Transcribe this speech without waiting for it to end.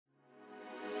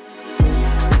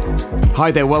Hi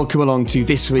there, welcome along to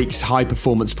this week's High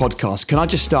Performance Podcast. Can I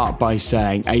just start by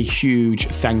saying a huge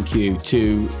thank you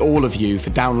to all of you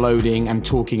for downloading and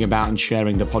talking about and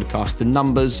sharing the podcast. The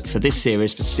numbers for this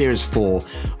series, for Series 4,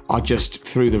 are just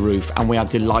through the roof, and we are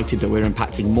delighted that we're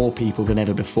impacting more people than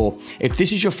ever before. If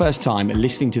this is your first time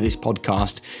listening to this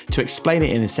podcast, to explain it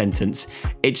in a sentence,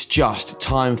 it's just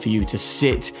time for you to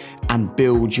sit and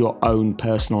build your own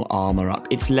personal armor up.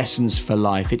 It's lessons for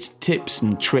life. It's tips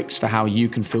and tricks for how you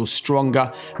can feel stronger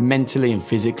mentally and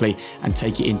physically and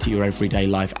take it into your everyday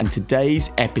life. And today's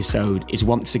episode is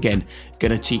once again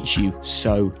going to teach you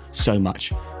so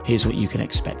much. Here's what you can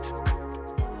expect.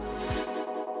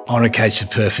 I want to coach the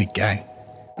perfect game.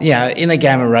 Yeah, in a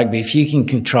game of rugby, if you can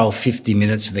control 50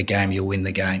 minutes of the game, you'll win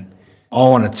the game. I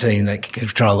want a team that can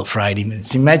control it for 80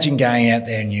 minutes. Imagine going out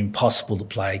there and you're impossible to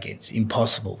play against.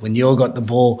 Impossible. When you've got the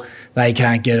ball, they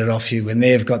can't get it off you. When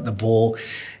they've got the ball,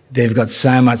 they've got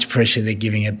so much pressure, they're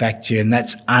giving it back to you, and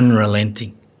that's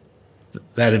unrelenting.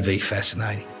 That'd be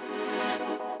fascinating.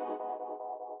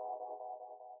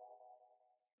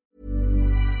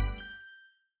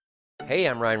 Hey,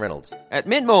 I'm Ryan Reynolds. At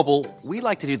Mint Mobile, we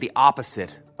like to do the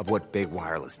opposite of what Big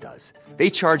Wireless does. They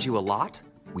charge you a lot,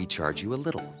 we charge you a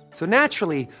little. So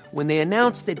naturally, when they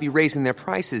announced they'd be raising their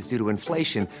prices due to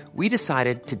inflation, we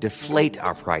decided to deflate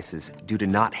our prices due to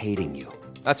not hating you.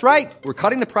 That's right. We're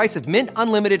cutting the price of Mint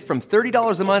Unlimited from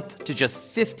 $30 a month to just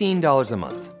 $15 a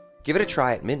month. Give it a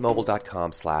try at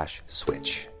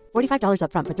mintmobile.com/switch. $45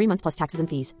 up front for 3 months plus taxes and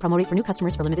fees. Promo rate for new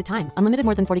customers for limited time. Unlimited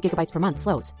more than 40 gigabytes per month.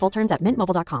 Slows full terms at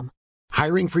mintmobile.com.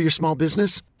 Hiring for your small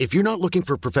business? If you're not looking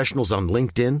for professionals on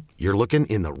LinkedIn, you're looking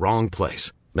in the wrong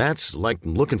place. That's like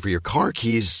looking for your car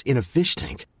keys in a fish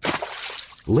tank.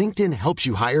 LinkedIn helps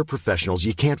you hire professionals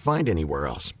you can't find anywhere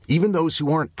else, even those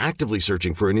who aren't actively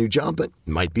searching for a new job but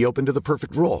might be open to the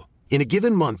perfect role. In a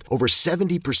given month, over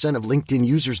 70% of LinkedIn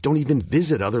users don't even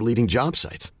visit other leading job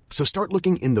sites. So start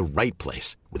looking in the right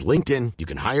place. With LinkedIn, you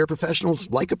can hire professionals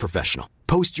like a professional.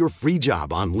 Post your free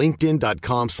job on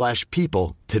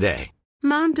linkedin.com/people today.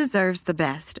 Mom deserves the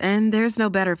best, and there's no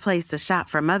better place to shop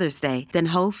for Mother's Day than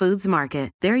Whole Foods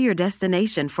Market. They're your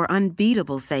destination for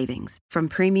unbeatable savings, from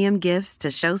premium gifts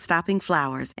to show-stopping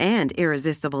flowers and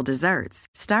irresistible desserts.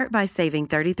 Start by saving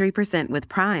 33% with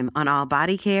Prime on all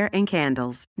body care and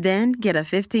candles. Then get a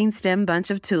 15-stem bunch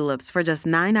of tulips for just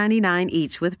 $9.99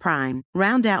 each with Prime.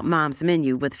 Round out Mom's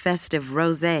menu with festive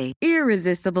rosé,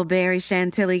 irresistible berry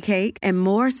chantilly cake, and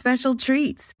more special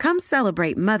treats. Come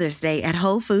celebrate Mother's Day at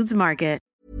Whole Foods Market.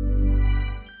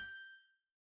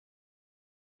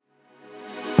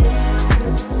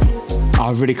 I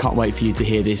really can't wait for you to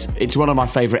hear this. It's one of my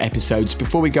favourite episodes.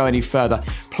 Before we go any further,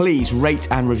 please rate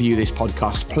and review this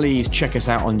podcast. Please check us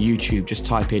out on YouTube. Just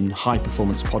type in High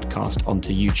Performance Podcast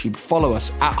onto YouTube. Follow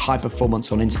us at High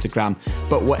Performance on Instagram.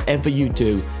 But whatever you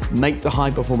do, make the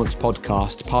High Performance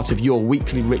Podcast part of your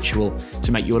weekly ritual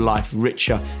to make your life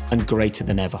richer and greater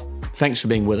than ever. Thanks for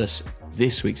being with us.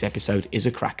 This week's episode is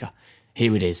a cracker.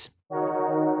 Here it is.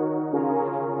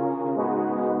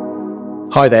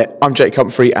 Hi there, I'm Jake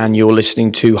Humphrey and you're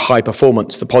listening to High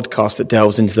Performance, the podcast that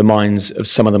delves into the minds of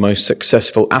some of the most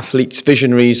successful athletes,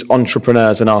 visionaries,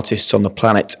 entrepreneurs and artists on the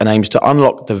planet and aims to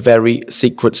unlock the very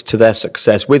secrets to their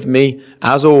success. With me,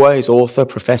 as always, author,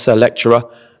 professor, lecturer,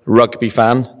 rugby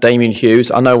fan, Damien Hughes.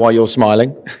 I know why you're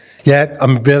smiling. Yeah,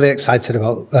 I'm really excited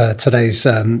about today's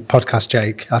podcast,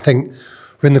 Jake. I think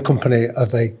we're in the company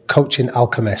of a coaching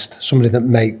alchemist, somebody that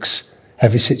makes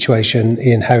every situation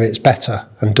he inherits better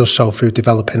and does so through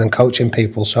developing and coaching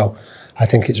people. So I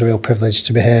think it's a real privilege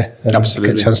to be here and get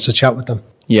a chance to chat with them.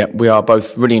 Yeah, we are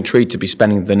both really intrigued to be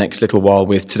spending the next little while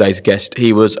with today's guest.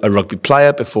 He was a rugby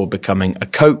player before becoming a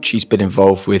coach. He's been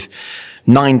involved with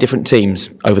 9 different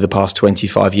teams over the past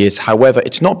 25 years. However,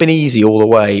 it's not been easy all the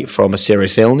way from a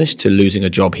serious illness to losing a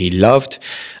job he loved.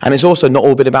 And it's also not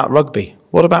all been about rugby.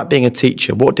 What about being a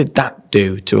teacher? What did that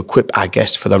do to equip our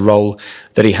guest for the role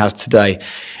that he has today?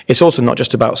 It's also not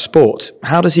just about sport.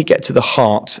 How does he get to the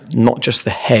heart, not just the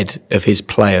head of his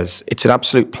players? It's an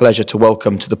absolute pleasure to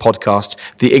welcome to the podcast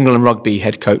the England rugby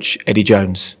head coach, Eddie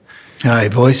Jones. Hi,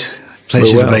 boys.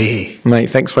 Pleasure to be here. Mate,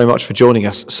 thanks very much for joining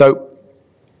us. So,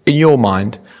 in your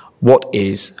mind, what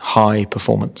is high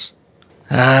performance?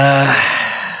 Well,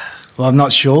 I'm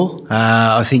not sure.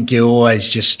 I think you're always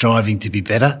just striving to be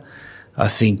better. I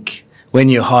think when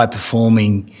you're high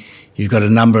performing, you've got a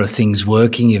number of things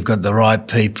working. You've got the right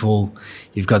people,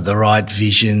 you've got the right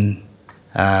vision,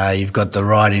 you've got the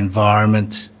right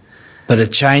environment, but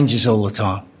it changes all the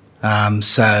time.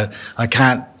 So I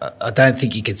don't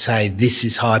think you could say this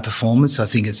is high performance. I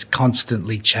think it's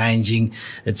constantly changing.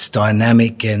 It's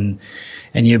dynamic, and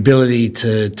your ability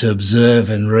to observe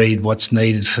and read what's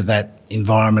needed for that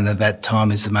environment at that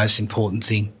time is the most important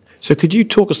thing. So could you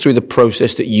talk us through the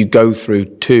process that you go through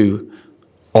to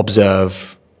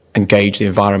observe, engage the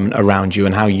environment around you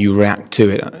and how you react to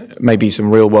it? Maybe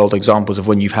some real world examples of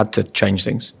when you've had to change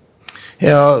things.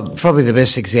 Yeah, probably the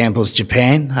best example is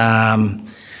Japan.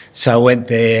 So I went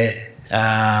there,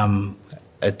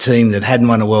 a team that hadn't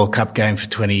won a World Cup game for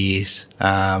 20 years.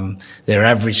 Their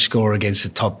average score against the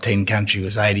top 10 country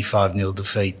was 85-0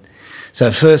 defeat. So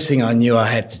the first thing I knew I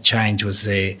had to change was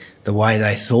the way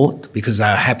they thought, because they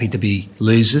were happy to be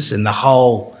losers, and the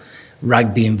whole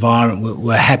rugby environment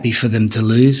were happy for them to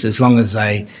lose as long as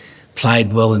they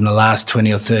played well in the last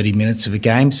 20 or 30 minutes of a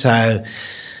game. So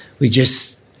we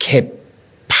just kept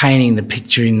painting the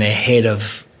picture in their head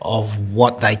of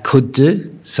what they could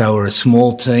do. So we're a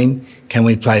small team. Can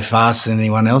we play faster than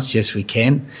anyone else? Yes, we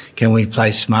can. Can we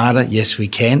play smarter? Yes, we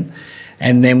can.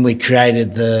 And then we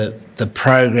created the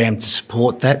program to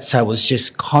support that. So it was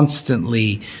just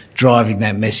constantly driving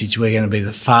that message. We're going to be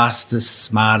the fastest,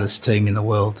 smartest team in the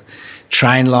world.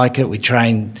 Train like it. We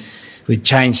changed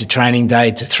the training day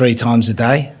to 3 times a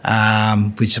day,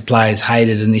 which the players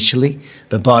hated initially,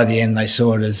 but by the end they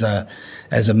saw it as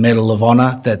a medal of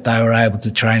honour that they were able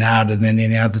to train harder than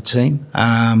any other team.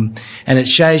 And it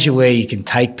shows you where you can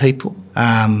take people,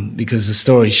 because the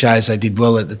story shows they did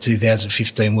well at the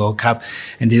 2015 World Cup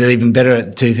and did even better at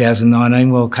the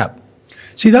 2019 World Cup.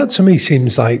 See, that to me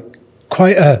seems like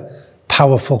quite a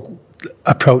powerful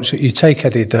approach that you take,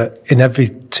 Eddie, that in every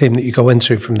team that you go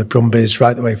into, from the Brumbies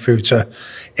right the way through to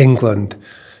England,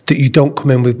 that you don't come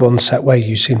in with one set way.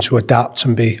 You seem to adapt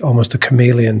and be almost a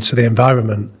chameleon to the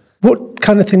environment. What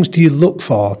kind of things do you look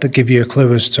for that give you a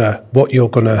clue as to what you're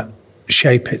going to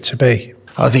shape it to be?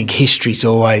 I think history is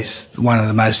always one of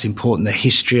the most important. The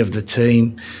history of the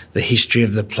team, the history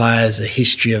of the players, the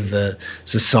history of the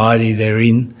society they're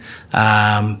in.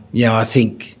 I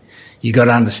think you got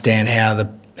to understand how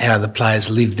the players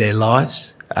live their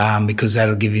lives, because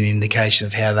that'll give you an indication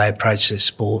of how they approach their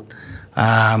sport.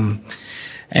 And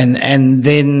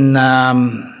then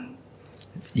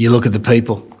you look at the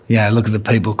people. Look at the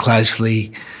people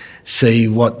closely, see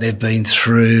what they've been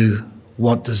through,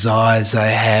 what desires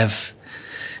they have,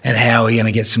 and how we're going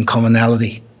to get some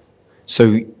commonality.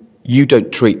 So you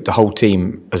don't treat the whole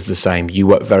team as the same. You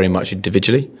work very much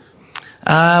individually?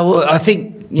 Well, I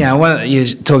think, you're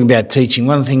talking about teaching.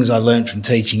 One of the things I learned from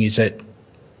teaching is that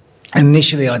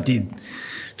initially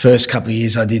first couple of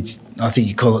years I think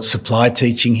you call it supply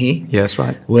teaching here. Yeah, that's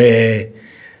right. Where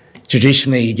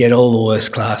traditionally you get all the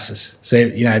worst classes. So,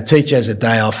 a teacher has a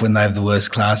day off when they have the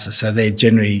worst classes. So they're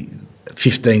generally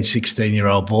 15,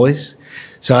 16-year-old boys.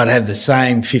 So I'd have the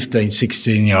same 15,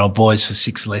 16-year-old boys for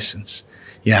 6 lessons,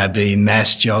 being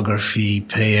maths, geography,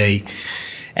 PE.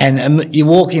 And you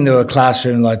walk into a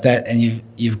classroom like that and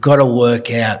you've got to work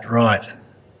out, right,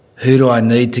 who do I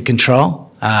need to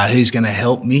control? Who's going to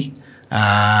help me?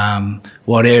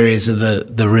 What areas of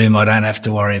the room I don't have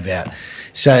to worry about.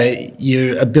 So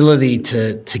your ability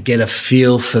to get a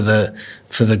feel for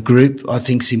the group, I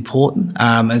think, is important.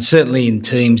 And certainly in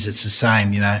teams, it's the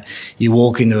same. You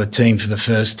walk into a team for the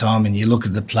first time and you look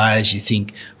at the players, you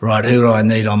think, right, who do I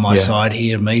need on my side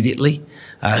here immediately?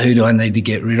 Who do I need to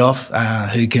get rid of?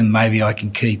 Who maybe I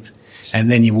can keep? And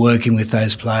then you're working with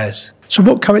those players. So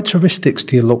what characteristics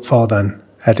do you look for then,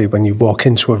 Eddie, when you walk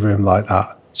into a room like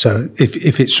that? So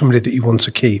if it's somebody that you want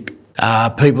to keep?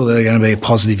 People that are going to be a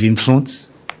positive influence,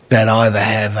 that either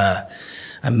have a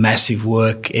massive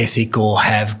work ethic or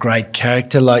have great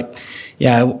character.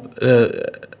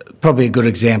 Probably a good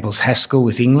example is Haskell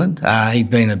with England. He'd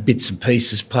been a bits and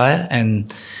pieces player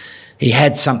and he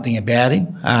had something about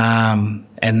him,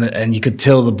 and you could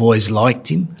tell the boys liked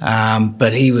him,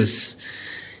 but he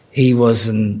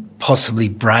wasn't possibly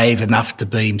brave enough to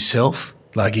be himself.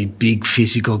 Like a big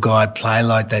physical guy, play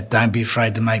like that, don't be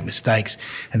afraid to make mistakes,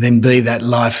 and then be that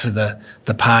life for the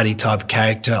party type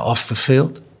character off the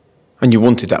field. And you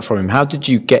wanted that from him. How did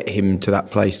you get him to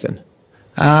that place then?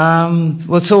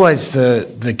 Well, it's always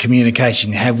the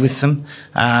communication you have with them.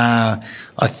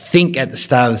 I think at the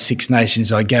start of the Six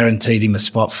Nations, I guaranteed him a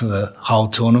spot for the whole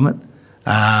tournament,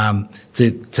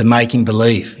 to make him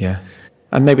believe. Yeah.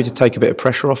 And maybe to take a bit of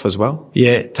pressure off as well?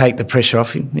 Yeah, take the pressure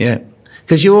off him, yeah.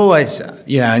 Because you always,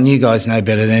 and you guys know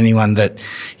better than anyone that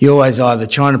you're always either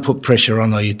trying to put pressure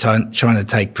on or you're trying to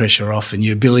take pressure off, and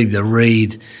your ability to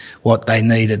read what they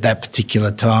need at that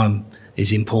particular time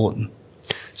is important.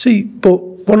 See, but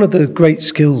one of the great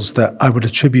skills that I would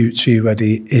attribute to you,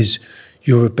 Eddie, is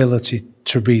your ability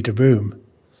to read a room.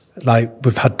 Like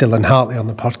we've had Dylan Hartley on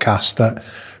the podcast that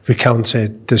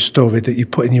recounted the story that you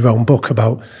put in your own book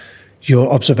about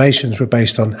your observations were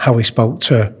based on how he spoke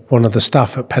to one of the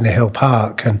staff at Penny Hill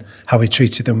Park and how he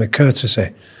treated them with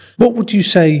courtesy. What would you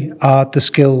say are the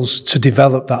skills to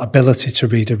develop that ability to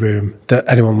read a room that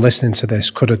anyone listening to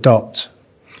this could adopt?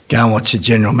 Go and watch a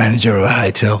general manager of a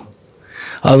hotel.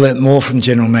 I learnt more from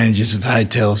general managers of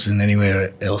hotels than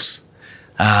anywhere else.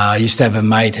 I used to have a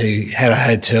mate who had a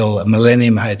hotel, a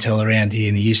Millennium Hotel around here,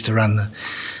 and he used to run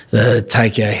the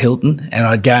Tokyo Hilton, and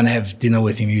I'd go and have dinner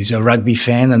with him. He was a rugby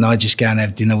fan, and I'd just go and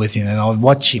have dinner with him, and I'd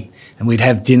watch him, and we'd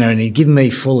have dinner, and he'd give me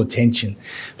full attention,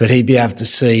 but he'd be able to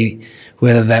see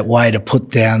whether that waiter put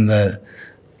down the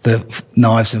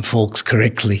knives and forks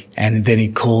correctly, and then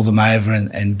he'd call them over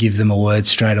and give them a word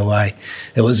straight away.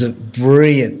 It was a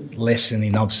brilliant lesson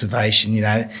in observation. You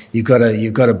know, you've got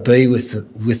to be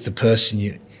with the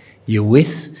person you're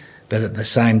with, but at the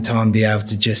same time be able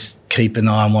to just keep an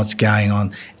eye on what's going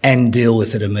on and deal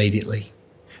with it immediately.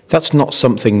 That's not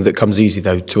something that comes easy,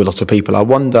 though, to a lot of people. I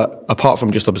wonder, apart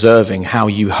from just observing, how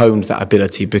you honed that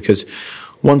ability, because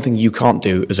one thing you can't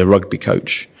do as a rugby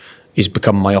coach is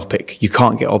become myopic. You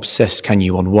can't get obsessed, can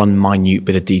you, on one minute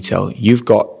bit of detail. You've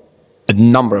got a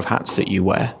number of hats that you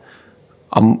wear.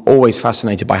 I'm always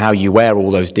fascinated by how you wear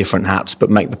all those different hats, but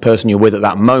make the person you're with at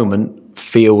that moment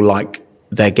feel like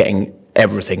they're getting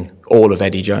everything, all of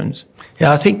Eddie Jones.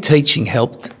 Yeah, I think teaching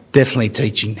helped. Definitely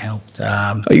teaching helped.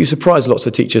 Are you surprised lots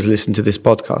of teachers listen to this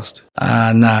podcast?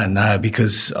 No,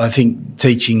 because I think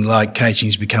teaching, like coaching,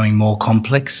 is becoming more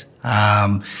complex,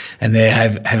 and they're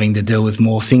having to deal with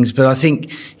more things. But I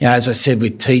think, you know, as I said,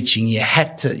 with teaching, you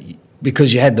had to,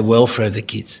 because you had the welfare of the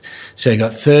kids. So you've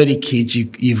got 30 kids,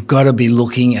 you've got to be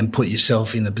looking and put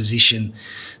yourself in the position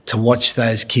to watch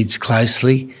those kids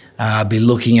closely. Be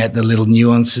looking at the little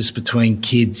nuances between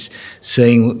kids,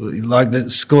 seeing, like the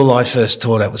school I first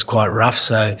taught at was quite rough,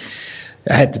 so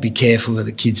I had to be careful that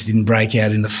the kids didn't break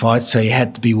out in the fight. So you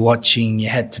had to be watching, you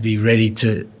had to be ready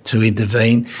to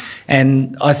intervene.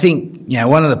 And I think, you know,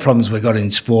 one of the problems we've got in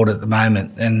sport at the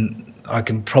moment, and I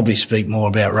can probably speak more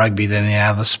about rugby than any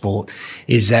other sport,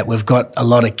 is that we've got a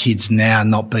lot of kids now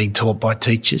not being taught by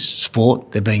teachers,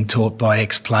 sport, they're being taught by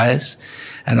ex-players.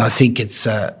 And I think it's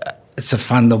a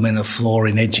fundamental flaw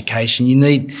in education.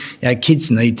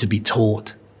 Kids need to be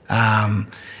taught, and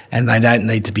they don't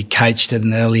need to be coached at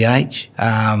an early age.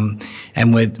 And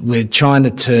we're trying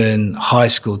to turn high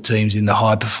school teams into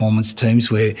high performance teams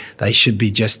where they should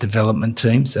be just development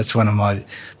teams. That's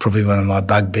probably one of my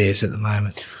bugbears at the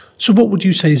moment. So what would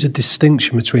you say is a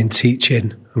distinction between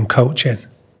teaching and coaching?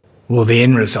 Well, the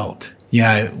end result. You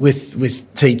know,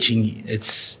 with teaching,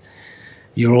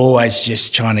 you're always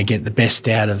just trying to get the best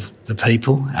out of the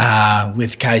people.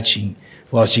 With coaching,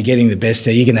 whilst you're getting the best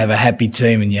out, you can have a happy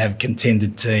team and you have a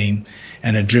contented team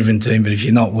and a driven team, but if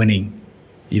you're not winning,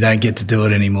 you don't get to do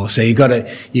it anymore. So you've got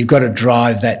to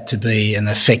drive that to be an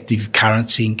effective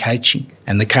currency in coaching,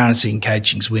 and the currency in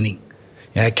coaching is winning.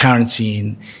 You know,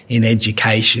 currency in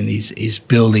education is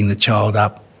building the child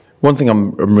up. One thing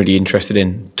I'm really interested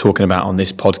in talking about on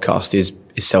this podcast is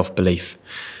self-belief.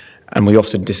 And we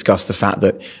often discuss the fact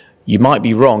that you might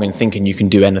be wrong in thinking you can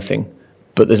do anything,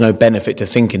 but there's no benefit to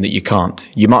thinking that you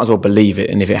can't. You might as well believe it,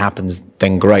 and if it happens,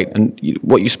 then great. And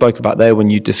what you spoke about there when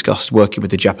you discussed working with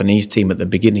the Japanese team at the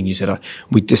beginning, you said,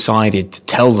 we decided to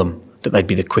tell them that they'd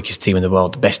be the quickest team in the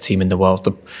world, the best team in the world.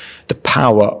 The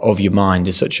power of your mind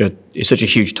is such a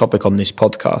huge topic on this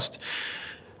podcast.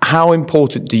 How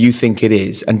important do you think it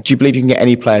is? And do you believe you can get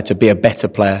any player to be a better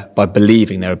player by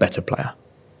believing they're a better player?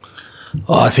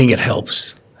 Oh, I think it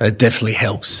helps. It definitely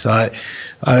helps. I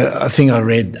think I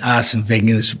read Arsene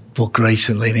Wenger's book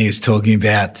recently, and he was talking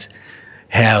about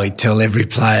how he'd tell every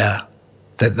player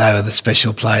that they were the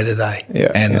special player today.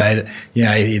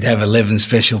 He'd have 11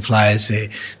 special players there.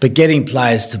 But getting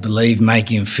players to believe,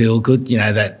 making them feel good, you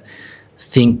know, that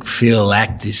think, feel,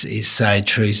 act is so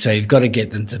true. So you've got to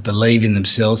get them to believe in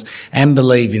themselves and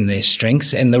believe in their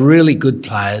strengths. And the really good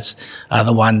players are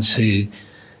the ones who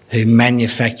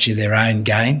manufacture their own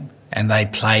game and they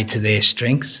play to their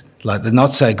strengths. Like the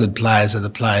not so good players are the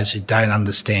players who don't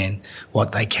understand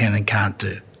what they can and can't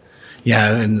do. You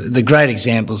know, and the great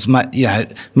examples, you know,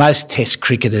 most Test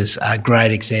cricketers are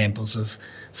great examples of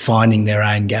finding their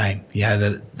own game. You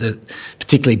know, the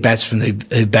particularly batsmen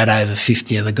who bat over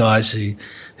 50 are the guys who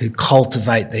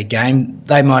cultivate their game.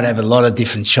 They might have a lot of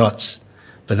different shots,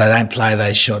 but they don't play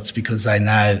those shots because they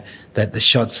know that the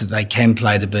shots that they can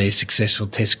play to be a successful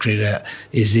Test cricketer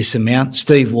is this amount.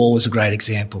 Steve Waugh was a great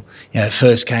example. You know,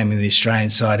 first came in the Australian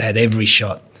side, had every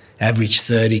shot, averaged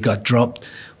 30, got dropped,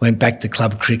 went back to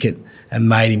club cricket and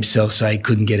made himself say he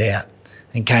couldn't get out,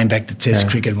 and came back to Test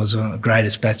cricket and was one of the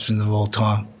greatest batsmen of all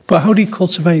time. But how do you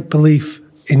cultivate belief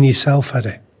in yourself,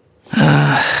 Eddie?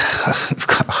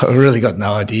 I really got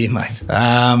no idea, mate.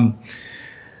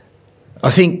 I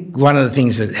think one of the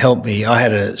things that helped me, I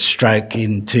had a stroke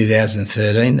in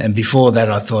 2013, and before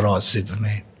that I thought I was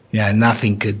Superman.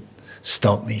 Nothing could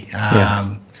stop me.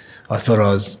 I thought I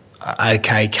was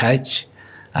okay coach.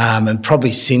 And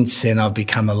probably since then I've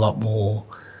become a lot more,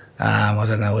 I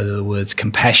don't know whether the word's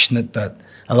compassionate, but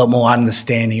a lot more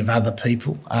understanding of other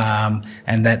people,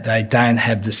 and that they don't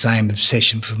have the same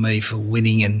obsession for me for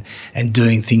winning and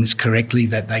doing things correctly,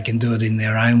 that they can do it in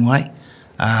their own way.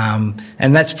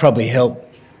 And that's probably helped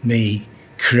me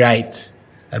create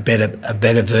a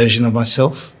better version of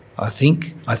myself, I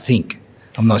think.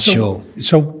 I'm not sure.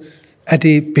 So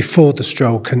Eddie before the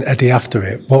stroke and Eddie after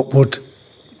it, what would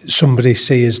somebody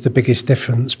see as the biggest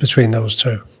difference between those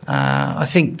two? I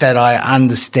think that I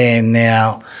understand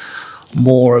now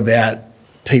more about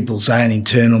people's own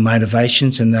internal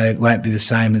motivations, and they won't be the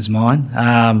same as mine.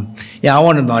 I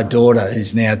wanted my daughter,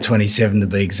 who's now 27, to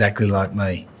be exactly like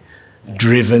me.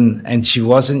 Driven, and she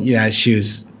wasn't. She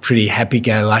was a pretty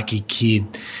happy-go-lucky kid,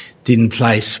 didn't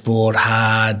play sport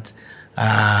hard,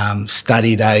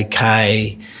 studied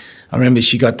okay. I remember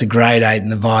she got to grade 8 in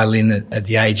the violin at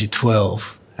the age of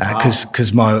 12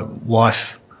 because my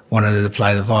wife wanted her to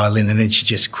play the violin, and then she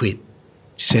just quit.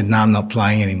 She said, "No, I'm not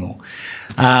playing anymore."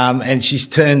 And she's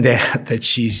turned out that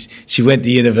she went to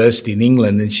university in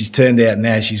England, and she's turned out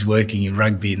now she's working in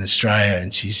rugby in Australia,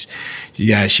 and she's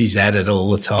at it all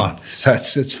the time. So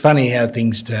it's funny how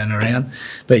things turn around.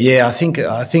 But I think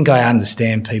I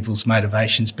understand people's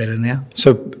motivations better now.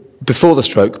 So before the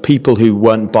stroke, people who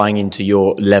weren't buying into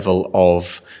your level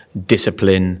of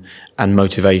discipline and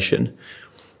motivation,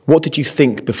 what did you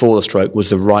think before the stroke was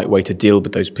the right way to deal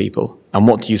with those people? And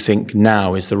what do you think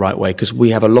now is the right way? Because we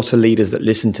have a lot of leaders that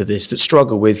listen to this that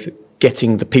struggle with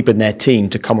getting the people in their team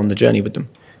to come on the journey with them.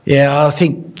 Yeah, I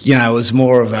think, it was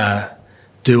more of a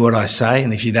do what I say.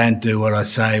 And if you don't do what I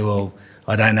say, well,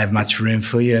 I don't have much room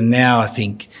for you. And now I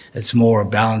think it's more a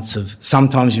balance of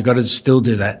sometimes you've got to still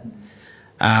do that.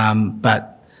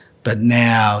 But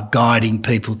now guiding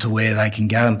people to where they can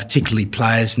go, and particularly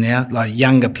players now, like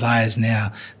younger players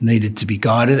now needed to be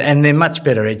guided, and they're much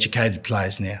better educated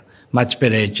players now, much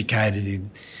better educated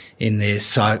in their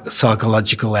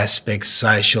psychological aspects,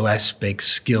 social aspects,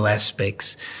 skill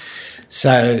aspects.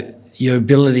 So your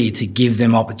ability to give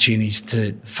them opportunities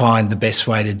to find the best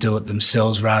way to do it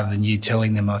themselves rather than you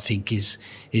telling them, I think is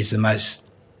the most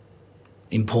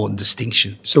important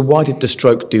distinction. So why did the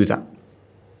stroke do that?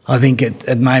 I think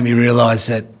it made me realise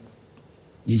that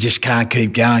you just can't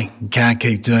keep going. You can't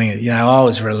keep doing it. I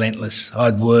was relentless.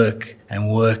 I'd work and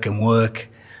work and work.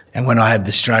 And when I had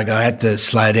the stroke, I had to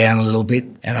slow down a little bit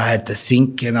and I had to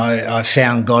think. And I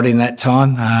found God in that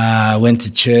time. I went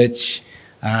to church.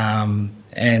 So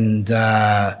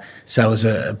it was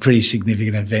a pretty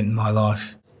significant event in my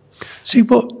life. See,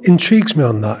 what intrigues me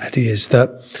on that, Eddie, is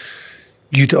that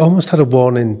you'd almost had a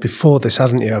warning before this,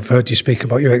 hadn't you? I've heard you speak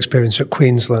about your experience at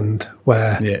Queensland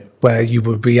where you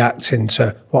were reacting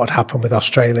to what had happened with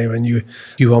Australia, and you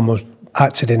almost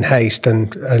acted in haste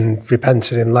and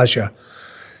repented in leisure.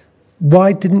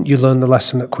 Why didn't you learn the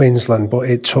lesson at Queensland, but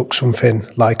it took something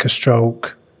like a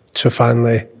stroke to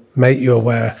finally make you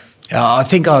aware? I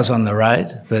think I was on the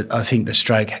road, but I think the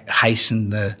stroke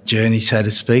hastened the journey, so to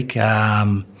speak,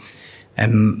 and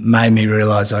made me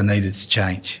realise I needed to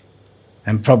change.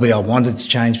 And probably I wanted to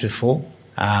change before,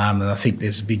 and I think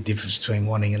there's a big difference between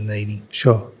wanting and needing.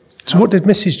 Sure. So what did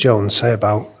Mrs. Jones say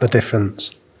about the difference?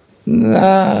 We've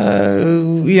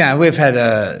had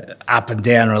up and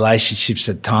down relationships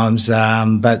at times,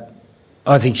 but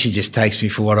I think she just takes me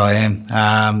for what I am.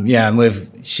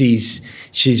 And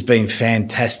she's been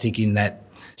fantastic in that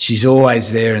she's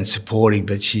always there and supportive,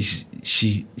 but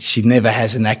she never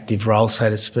has an active role, so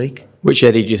to speak. Which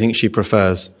Eddie do you think she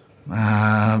prefers?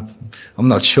 I'm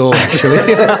not sure, actually.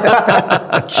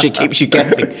 She keeps you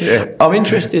guessing. Yeah. I'm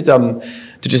interested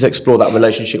to just explore that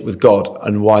relationship with God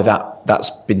and why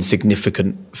that's been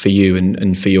significant for you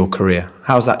and for your career.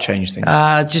 How's that changed things?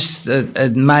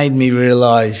 It made me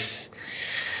realise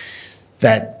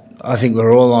that I think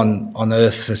we're all on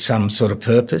earth for some sort of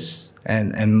purpose,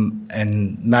 and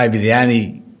maybe the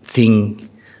only thing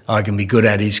I can be good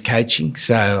at is coaching.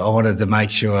 So I wanted to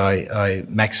make sure I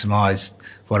maximised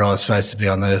what I was supposed to be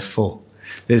on earth for.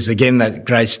 There's again that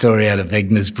great story out of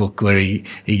Wegner's book where he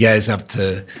goes up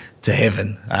to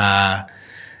heaven,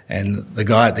 and the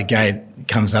guy at the gate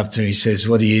comes up to him. He says,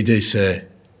 "What do you do, sir?"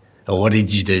 "Oh, what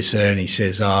did you do, sir?" And he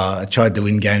says, "I tried to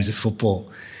win games of football."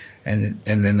 And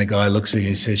then the guy looks at him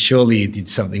and says, "Surely you did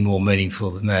something more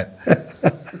meaningful than that."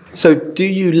 So do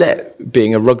you let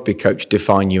being a rugby coach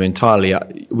define you entirely?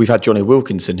 We've had Johnny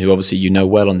Wilkinson, who obviously you know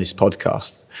well on this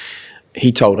podcast.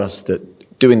 He told us that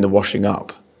doing the washing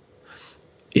up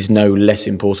is no less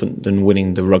important than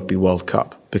winning the Rugby World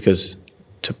Cup, because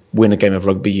to win a game of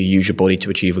rugby, you use your body to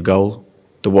achieve a goal.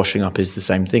 The washing up is the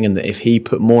same thing, and that if he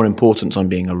put more importance on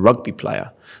being a rugby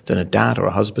player than a dad or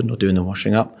a husband or doing the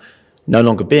washing up, no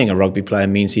longer being a rugby player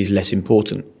means he's less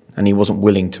important, and he wasn't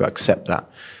willing to accept that.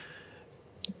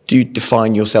 Do you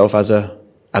define yourself as a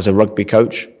rugby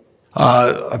coach?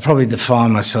 I probably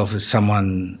define myself as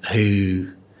someone who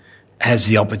has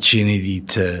the opportunity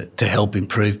to help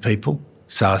improve people.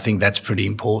 So I think that's pretty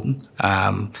important.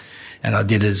 And I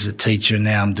did it as a teacher, and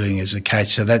now I'm doing it as a coach.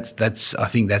 So I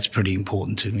think that's pretty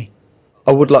important to me.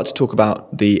 I would like to talk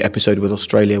about the episode with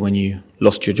Australia when you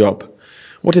lost your job.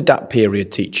 What did that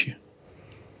period teach you?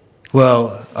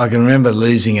 Well, I can remember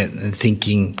losing it and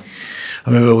thinking, I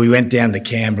remember we went down to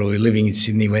Canberra, we were living in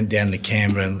Sydney, went down to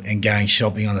Canberra and going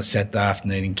shopping on a Saturday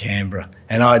afternoon in Canberra.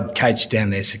 And I'd coached down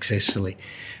there successfully.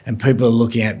 And people are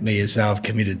looking at me as though I've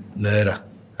committed murder.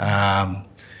 And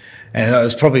that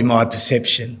was probably my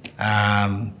perception.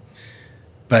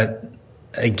 But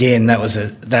again, that was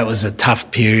a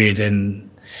tough period. And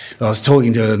I was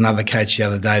talking to another coach the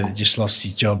other day that just lost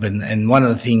his job. And one of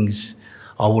the things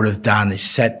I would have done is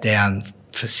sat down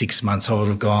for 6 months. I would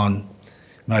have gone,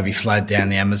 maybe flown down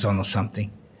the Amazon or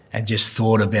something, and just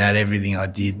thought about everything I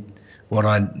did, what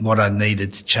I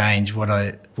needed to change, what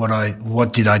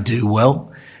did I do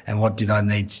well, and what did I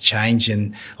need to change.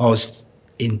 And I was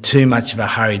in too much of a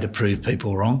hurry to prove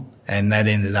people wrong, and that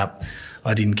ended up,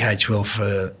 I didn't coach well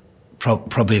for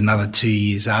probably another 2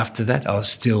 years after that. I was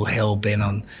still hell-bent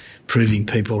on proving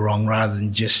people wrong rather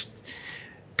than just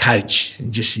coach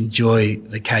and just enjoy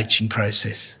the coaching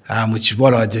process, which is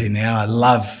what I do now. I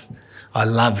love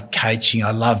coaching.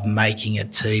 I love making a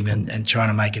team and trying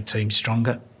to make a team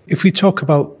stronger. If we talk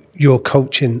about your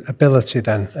coaching ability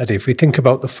then, Eddie, if we think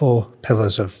about the 4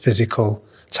 pillars of physical,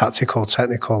 tactical,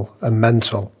 technical and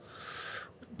mental,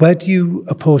 where do you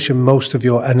apportion most of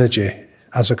your energy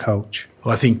as a coach?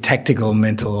 Well, I think tactical and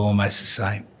mental are almost the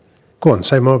same. Go on,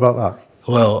 say more about that.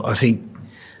 Well, I think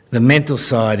the mental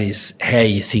side is how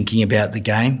you're thinking about the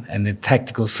game, and the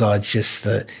tactical side is just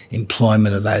the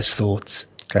employment of those thoughts.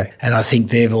 Okay. And I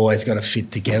think they've always got to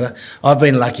fit together. I've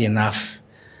been lucky enough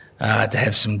to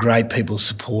have some great people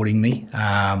supporting me.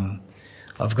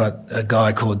 I've got a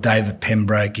guy called David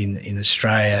Pembroke in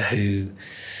Australia who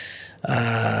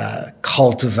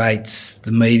cultivates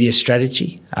the media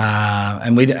strategy.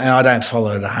 And I don't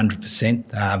follow it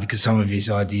 100% because some of his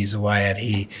ideas are way out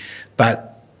here. But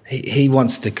he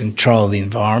wants to control the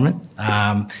environment.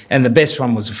 And the best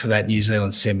one was for that New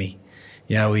Zealand semi.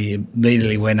 You know, we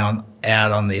immediately went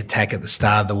out on the attack at the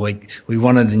start of the week. We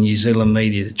wanted the New Zealand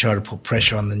media to try to put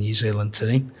pressure on the New Zealand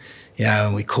team. You know,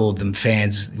 and we called them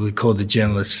fans. We called the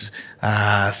journalists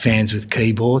fans with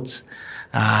keyboards.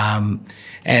 And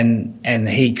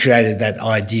he created that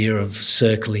idea of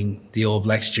circling the All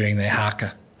Blacks during their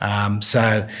haka.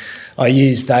 So I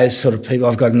use those sort of people.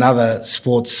 I've got another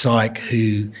sports psych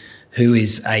who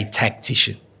is a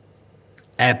tactician,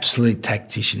 absolute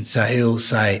tactician. So he'll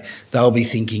say, they'll be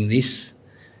thinking this,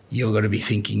 you're going to be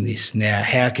thinking this. Now,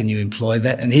 how can you employ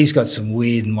that? And he's got some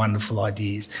weird and wonderful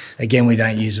ideas. Again, we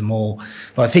don't use them all.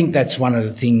 But I think that's one of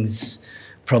the things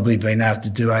probably being able to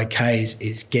do okay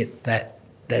is get that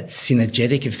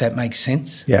synergetic, if that makes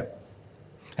sense. Yeah.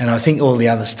 And I think all the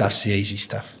other stuff's the easy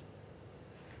stuff.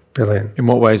 Brilliant. In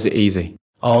what way is it easy?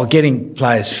 Oh, getting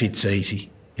players fit's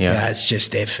easy. Yeah. You know, it's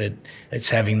just effort. It's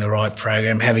having the right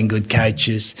program, having good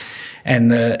coaches, and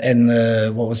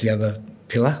the what was the other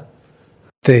pillar?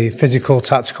 The physical,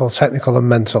 tactical, technical and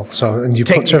mental. So, and you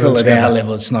Technical put at together. our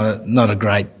level, it's not a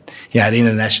great, at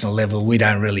international level, we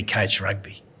don't really coach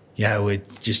rugby. We're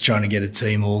just trying to get a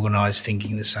team organised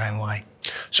thinking the same way.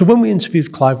 So when we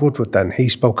interviewed Clive Woodward then, he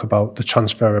spoke about the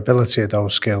transferability of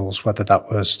those skills, whether that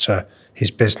was to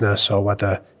his business or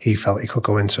whether he felt he could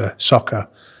go into soccer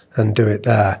and do it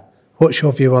there. What's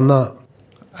your view on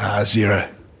that? Zero.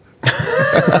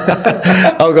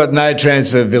 I've got no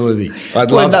transferability.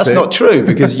 That's not true,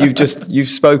 because you've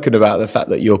spoken about the fact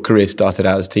that your career started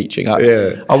out as teaching.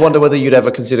 I wonder whether you'd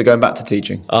ever consider going back to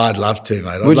teaching. I'd love to,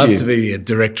 mate. Would I'd love you? to be a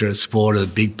director of sport at a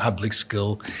big public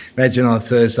school. Imagine on a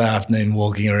Thursday afternoon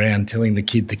walking around telling the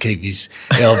kid to keep his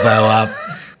elbow up.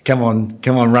 Come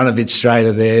on, run a bit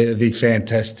straighter there. It'd be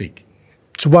fantastic.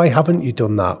 So why haven't you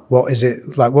done that? What is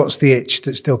it like? What's the itch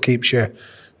that still keeps you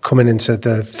coming into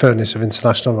the furnace of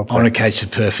international rugby? I want to coach the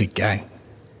perfect game.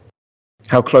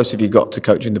 How close have you got to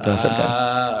coaching the perfect game?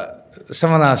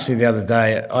 Someone asked me the other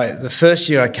day, the first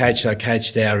year I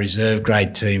coached our reserve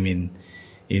grade team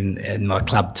in my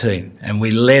club team, and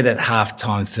we led at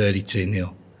half-time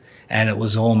 32-0, and it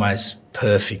was almost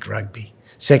perfect rugby.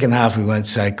 Second half we weren't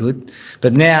so good.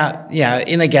 But now,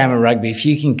 in a game of rugby, if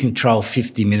you can control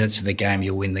 50 minutes of the game,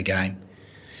 you'll win the game.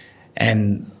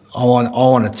 And I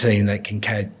want a team that can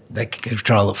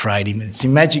control it for 80 minutes.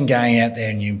 Imagine going out there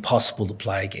and you're impossible to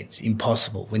play against.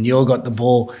 Impossible. When you've got the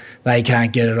ball, they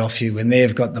can't get it off you. When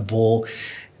they've got the ball,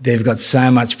 they've got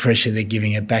so much pressure, they're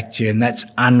giving it back to you, and that's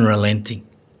unrelenting.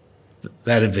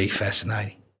 That'd be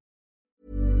fascinating.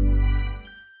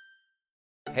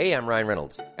 Hey, I'm Ryan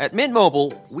Reynolds. At Mint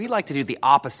Mobile, we like to do the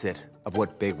opposite of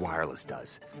what Big Wireless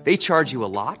does. They charge you a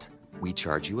lot, we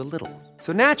charge you a little.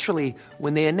 So naturally,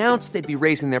 when they announced they'd be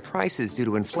raising their prices due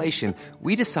to inflation,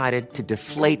 we decided to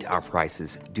deflate our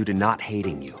prices due to not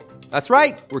hating you. That's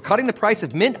right. We're cutting the price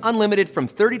of Mint Unlimited from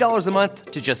 $30 a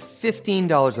month to just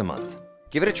 $15 a month.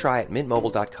 Give it a try at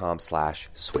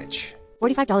mintmobile.com/switch.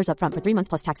 $45 up front for 3 months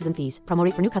plus taxes and fees. Promo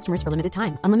rate for new customers for limited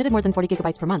time. Unlimited more than 40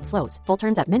 gigabytes per month. Slows full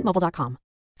terms at mintmobile.com.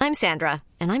 I'm Sandra,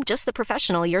 and I'm just the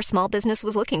professional your small business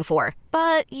was looking for.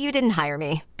 But you didn't hire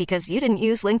me because you didn't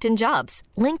use LinkedIn Jobs.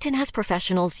 LinkedIn has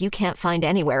professionals you can't find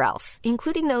anywhere else,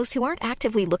 including those who aren't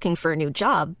actively looking for a new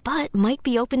job, but might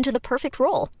be open to the perfect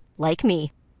role, like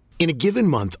me. In a given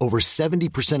month, over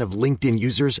 70% of LinkedIn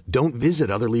users don't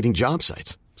visit other leading job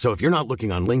sites. So if you're not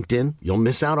looking on LinkedIn, you'll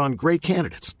miss out on great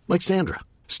candidates like Sandra.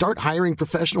 Start hiring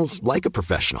professionals like a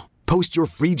professional. Post your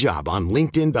free job on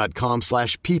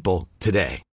linkedin.com/people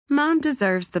today. Mom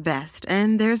deserves the best,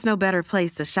 and there's no better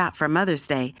place to shop for Mother's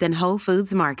Day than Whole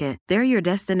Foods Market. They're your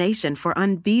destination for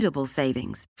unbeatable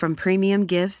savings, from premium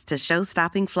gifts to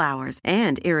show-stopping flowers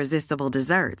and irresistible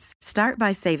desserts. Start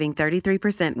by saving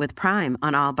 33% with Prime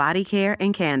on all body care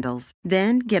and candles.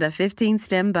 Then get a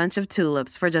 15-stem bunch of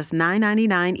tulips for just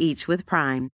 $9.99 each with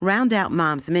Prime. Round out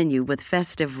Mom's menu with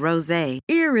festive rosé,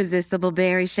 irresistible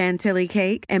berry chantilly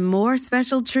cake, and more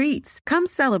special treats. Come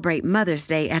celebrate Mother's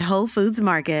Day at Whole Foods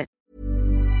Market.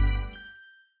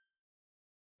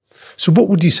 So what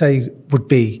would you say would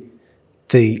be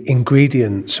the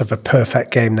ingredients of a perfect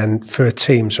game then for a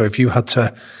team? So if you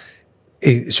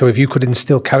could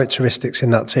instill characteristics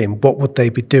in that team, what would they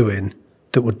be doing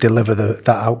that would deliver that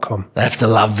outcome? They have to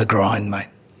love the grind, mate.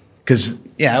 Because,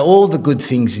 all the good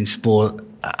things in sport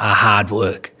are hard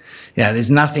work.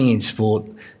 There's nothing in sport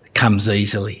that comes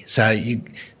easily. So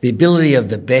the ability of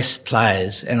the best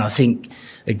players, and I think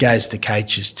it goes to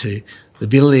coaches too, the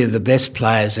ability of the best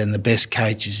players and the best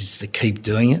coaches is to keep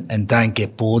doing it and don't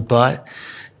get bored by it.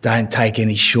 Don't take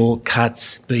any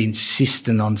shortcuts. Be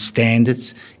insistent on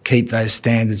standards. Keep those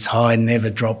standards high,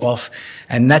 never drop off.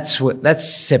 And that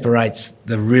separates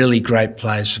the really great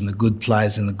players from the good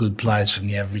players and the good players from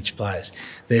the average players.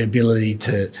 Their ability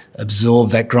to absorb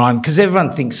that grind. Because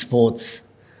everyone thinks sport's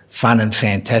fun and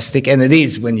fantastic, and it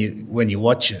is when you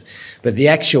watch it. But the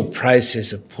actual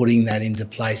process of putting that into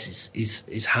place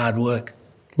is hard work.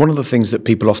 One of the things that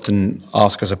people often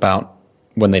ask us about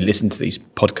when they listen to these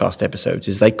podcast episodes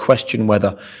is they question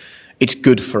whether it's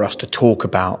good for us to talk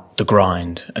about the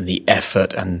grind and the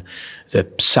effort and the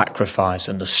sacrifice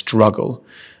and the struggle,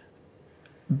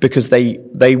 because they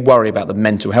worry about the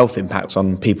mental health impacts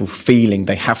on people feeling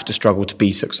they have to struggle to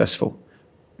be successful.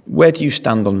 Where do you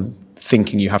stand on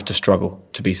thinking you have to struggle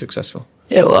to be successful?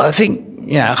 Yeah, well, I think,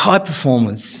 high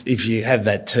performance, if you have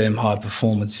that term high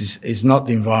performance, is not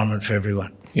the environment for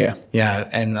everyone. Yeah.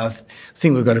 And I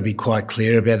think we've got to be quite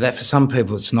clear about that. For some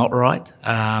people, it's not right.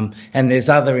 And there's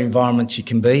other environments you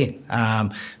can be in.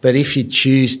 But if you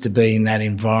choose to be in that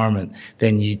environment,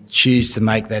 then you choose to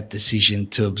make that decision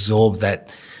to absorb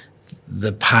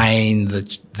the pain,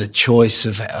 the choice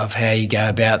of how you go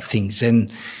about things. And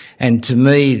to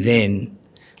me, then,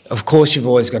 of course, you've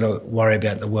always got to worry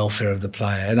about the welfare of the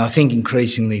player. And I think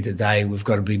increasingly today we've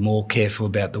got to be more careful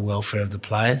about the welfare of the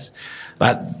players.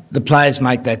 But the players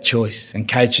make that choice and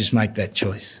coaches make that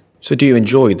choice. So do you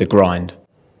enjoy the grind?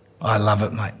 I love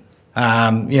it, mate.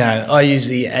 I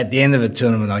usually, at the end of a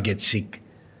tournament, I get sick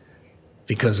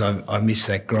because I miss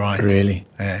that grind. Really?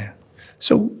 Yeah.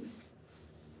 So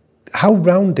how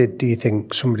rounded do you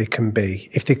think somebody can be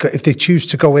if they choose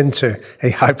to go into a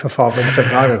high performance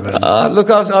environment? Look,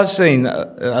 I've seen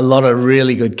a lot of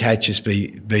really good coaches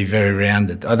be very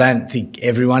rounded. I don't think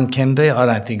everyone can be. I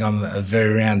don't think I'm a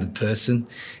very rounded person.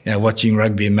 Watching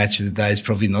rugby and match of the day is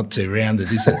probably not too rounded,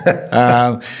 is it?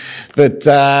 I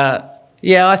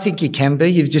think you can be.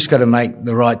 You've just got to make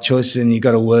the right choices and you've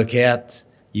got to work out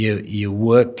your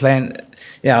work plan.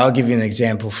 Yeah, I'll give you an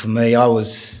example. For me, I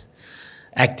was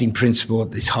acting principal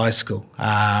at this high school,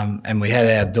 and we had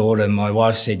our daughter, and my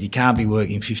wife said, you can't be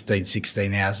working 15,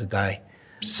 16 hours a day.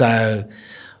 So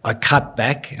I cut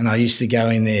back, and I used to go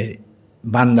in there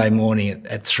Monday morning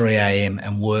at 3 a.m.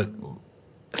 and work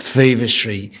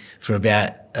feverishly for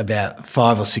about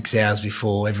 5 or 6 hours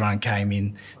before everyone came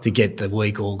in to get the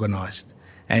week organised.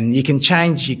 And you can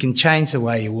change the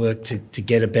way you work to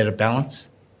get a better balance.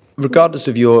 Regardless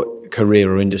of your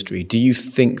career or industry, do you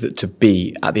think that to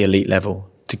be at the elite level,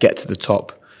 to get to the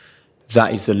top,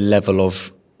 that is the level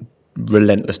of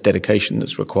relentless dedication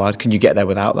that's required? Can you get there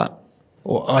without that?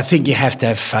 Well, I think you have to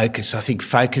have focus. I think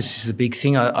focus is the big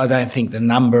thing. I don't think the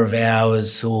number of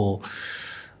hours or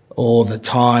the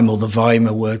time or the volume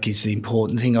of work is the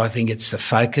important thing. I think it's the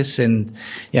focus. And,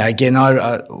 again,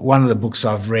 one of the books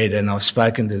I've read, and I've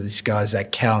spoken to this guy, is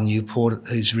that Cal Newport,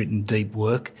 who's written Deep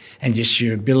Work, and just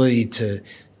your ability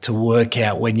to work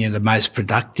out when you're the most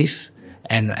productive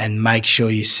and make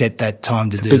sure you set that time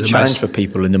to do the most. Big challenge for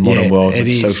people in the modern world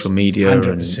with social media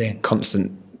 100%. And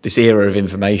constant, this era of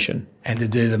information. And to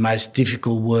do the most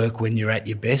difficult work when you're at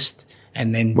your best.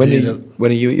 And then when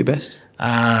are you at your best?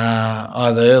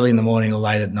 Either early in the morning or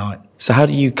late at night. So how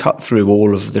do you cut through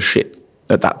all of the shit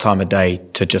at that time of day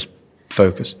to just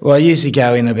focus? Well, I usually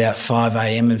go in about 5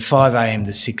 a.m. and 5 a.m.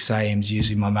 to 6 a.m. is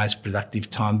usually my most productive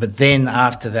time. But then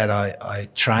after that I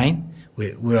train,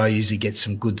 where I usually get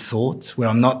some good thoughts, where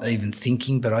I'm not even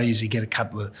thinking, but I usually get a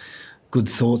couple of good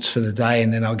thoughts for the day,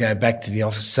 and then I'll go back to the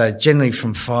office. So generally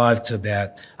from 5 to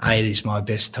about 8 is my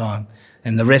best time.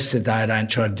 And the rest of the day I don't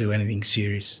try to do anything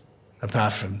serious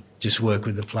apart from just work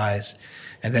with the players.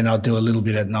 And then I'll do a little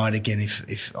bit at night again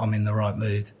if I'm in the right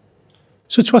mood.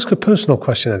 So to ask a personal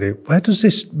question, Eddie, where does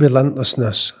this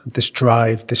relentlessness, this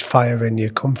drive, this fire in you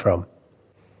come from?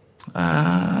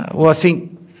 Well, I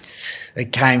think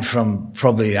it came from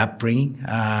probably upbringing.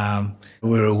 We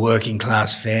were a working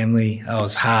class family. I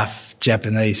was half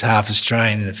Japanese, half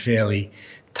Australian in a fairly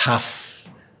tough,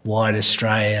 white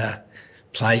Australia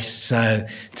place. So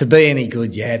to be any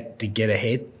good, you had to get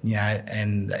ahead,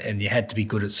 and you had to be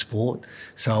good at sport.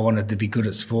 So I wanted to be good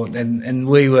at sport. And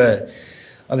we were,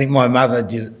 I think my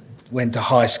mother went to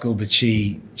high school, but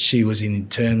she was in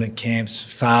internment camps.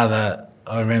 Father,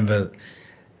 I remember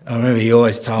he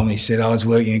always told me, he said, I was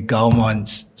working at gold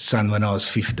mines, son, when I was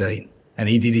 15. And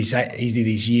he did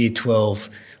his year 12.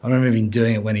 I remember him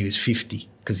doing it when he was 50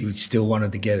 because he still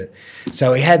wanted to get it.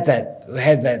 So we had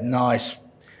that nice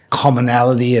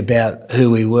commonality about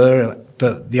who we were,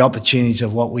 but the opportunities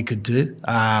of what we could do.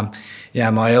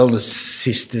 My eldest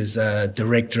sister's a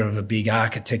director of a big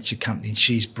architecture company, and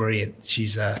she's brilliant.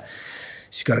 She's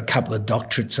got a couple of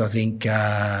doctorates, I think,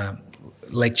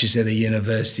 lectures at a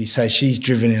university. So she's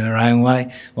driven in her own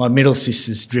way. My middle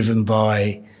sister's driven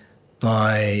by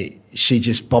she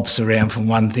just bops around from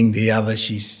one thing to the other.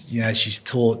 She's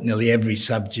taught nearly every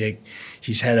subject.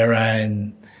 She's had her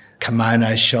own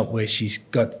kimono shop where she's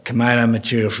got kimono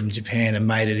material from Japan and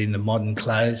made it into modern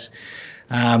clothes.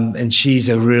 And she's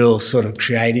a real sort of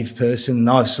creative person, and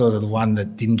I'm sort of the one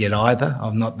that didn't get either.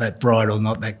 I'm not that bright or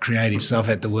not that creative, so I've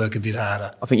had to work a bit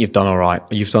harder. I think you've done all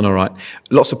right.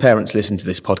 Lots of parents listen to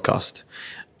this podcast.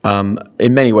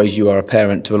 In many ways, you are a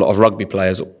parent to a lot of rugby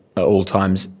players at all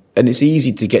times, and it's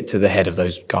easy to get to the head of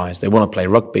those guys. They want to play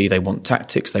rugby, they want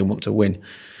tactics, they want to win.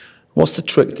 What's the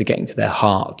trick to getting to their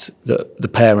heart that the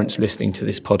parents listening to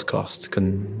this podcast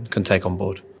can take on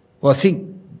board? Well, I think,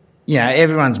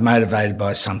 everyone's motivated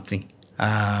by something,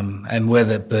 and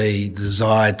whether it be the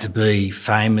desire to be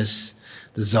famous,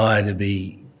 desire to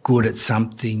be good at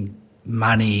something,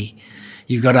 money,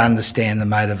 you've got to understand the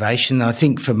motivation. I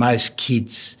think for most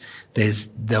kids,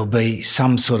 there'll be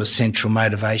some sort of central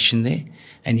motivation there,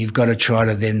 and you've got to try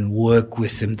to then work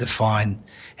with them to find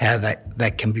how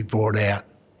that can be brought out.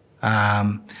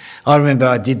 I remember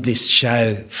I did this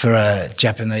show for a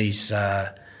Japanese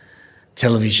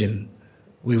television.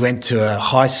 We went to a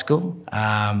high school,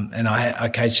 and I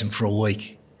coached them for a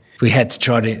week. We had to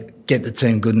try to get the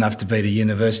team good enough to beat a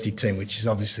university team, which is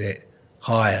obviously a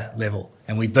higher level,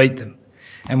 and we beat them.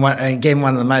 And one of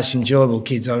the most enjoyable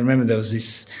kids, I remember there was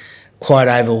this quite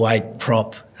overweight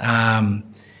prop, and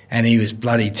he was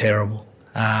bloody terrible.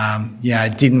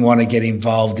 Didn't want to get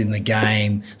involved in the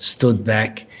game, stood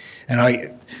back. And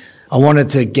I wanted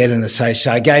to get an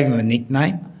association. I gave him a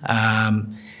nickname,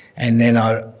 and then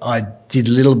I did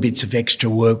little bits of extra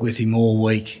work with him all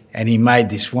week, and he made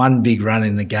this one big run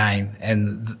in the game.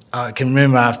 And I can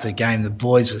remember after the game, the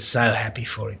boys were so happy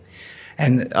for him.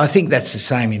 And I think that's the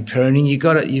same in parenting.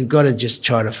 You've got to just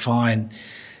try to find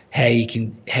how you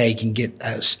can get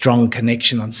a strong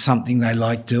connection on something they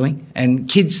like doing. And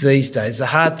kids these days, the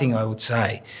hard thing I would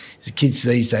say is the kids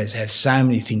these days have so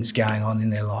many things going on in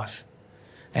their life.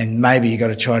 And maybe you've got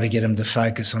to try to get them to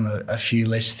focus on a few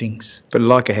less things. But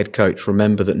like a head coach,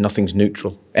 remember that nothing's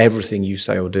neutral. Everything you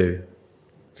say or do.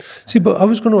 See, but I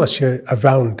was going to ask you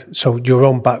around, so your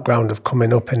own background of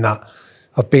coming up in that,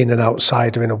 of being an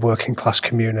outsider in a working class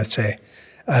community,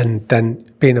 and then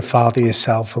being a father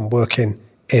yourself and working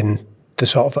in the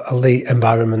sort of elite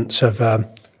environments of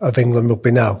England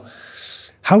rugby now.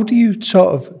 How do you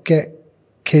sort of get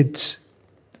kids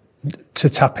to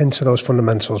tap into those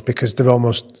fundamentals because they're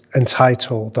almost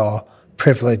entitled or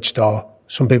privileged, or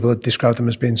some people have described them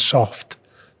as being soft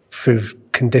through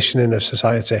conditioning of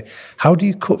society? How do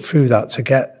you cut through that to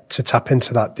get to tap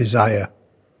into that desire?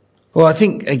 Well, I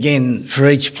think, again, for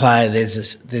each player there's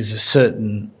a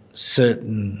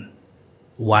certain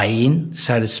way in,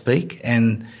 so to speak.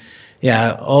 And,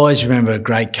 I always remember a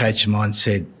great coach of mine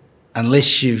said,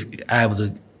 unless you're able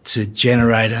to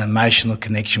generate an emotional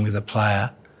connection with a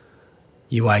player,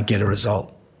 you won't get a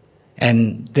result.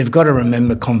 And they've got to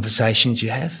remember conversations you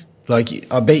have. Like,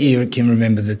 I bet you can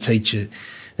remember the teacher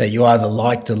that you either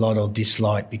liked a lot or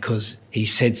disliked because he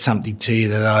said something to you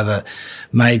that either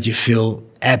made you feel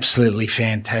absolutely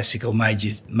fantastic or made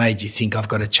you think, I've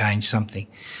got to change something.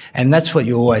 And that's what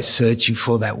you're always searching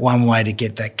for, that one way to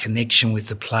get that connection with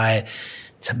the player,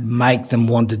 to make them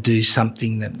want to do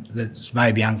something that's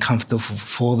maybe uncomfortable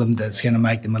for them, that's going to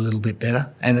make them a little bit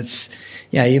better. And it's,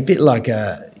 you're a bit like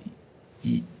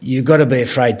you've got to be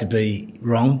afraid to be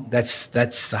wrong. That's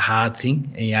the hard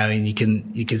thing, and you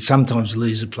can sometimes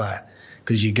lose a player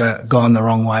because you gone the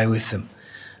wrong way with them.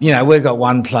 We've got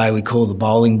one player we call the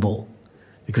bowling ball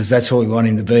because that's what we want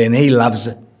him to be, and he loves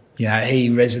it. He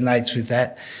resonates with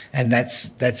that, and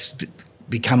that's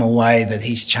become a way that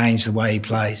he's changed the way he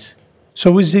plays.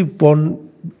 So is it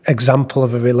one example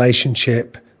of a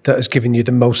relationship that has given you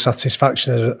the most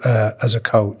satisfaction as a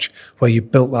coach, where you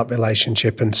built that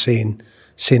relationship and seen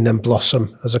them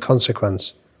blossom as a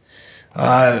consequence?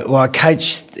 I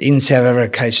coached in South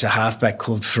Africa. I coached a halfback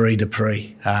called Free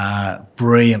Dupree,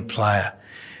 brilliant player,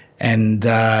 and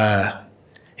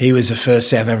he was the first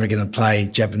South African to play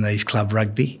Japanese club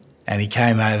rugby, and he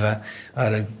came over. I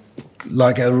had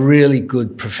a really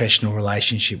good professional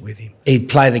relationship with him. He'd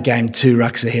play the game 2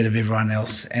 rucks ahead of everyone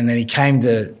else, and then he came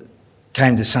to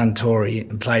Suntory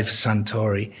and played for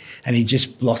Suntory, and he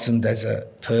just blossomed as a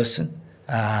person,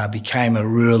 became a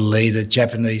real leader.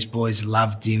 Japanese boys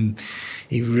loved him.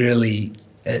 He really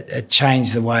it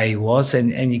changed the way he was,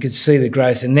 and you could see the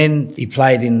growth. And then he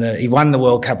won the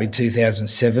World Cup in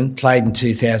 2007, played in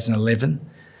 2011,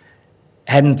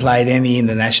 hadn't played any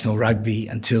international rugby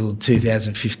until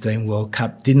 2015 World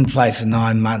Cup, didn't play for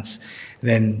 9 months.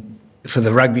 Then for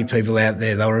the rugby people out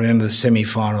there, they'll remember the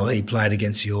semi-final he played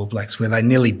against the All Blacks where they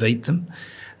nearly beat them,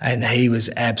 and he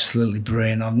was absolutely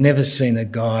brilliant. I've never seen a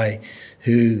guy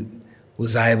who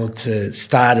was able to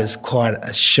start as quite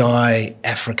a shy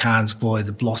Afrikaans boy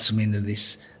to blossom into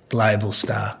this global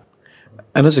star.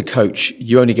 And as a coach,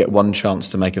 you only get one chance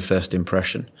to make a first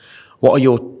impression. What are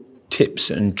your tips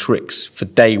and tricks for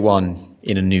day one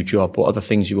in a new job? What are the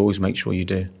things you always make sure you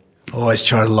do? Always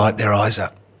try to light their eyes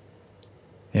up.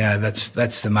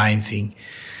 That's the main thing.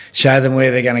 Show them where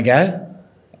they're going to go,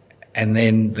 and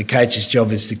then the coach's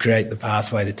job is to create the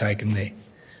pathway to take them there.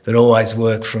 But always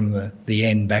work from the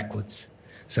end backwards.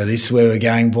 So this is where we're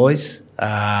going, boys.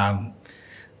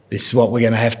 This is what we're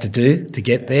going to have to do to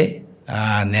get there.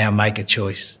 Now make a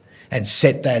choice and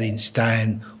set that in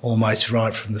stone almost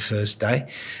right from the first day,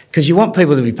 because you want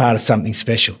people to be part of something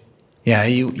special.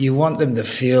 You want them to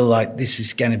feel like this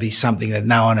is going to be something that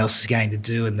no one else is going to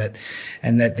do, and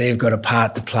that they've got a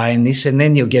part to play in this, and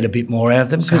then you'll get a bit more out of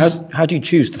them. So how do you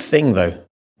choose the thing, though?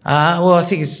 Well, I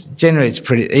think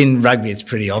in rugby it's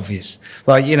pretty obvious.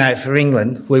 Like, for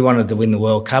England, we wanted to win the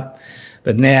World Cup,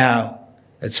 but now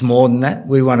it's more than that.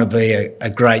 We want to be a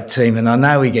great team, and I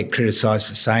know we get criticised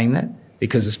for saying that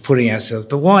because it's putting ourselves,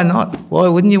 but why not? Why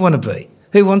wouldn't you want to be?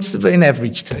 Who wants to be an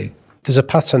average team? There's a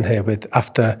pattern here with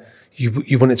after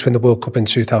you wanted to win the World Cup in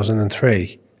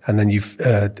 2003, and then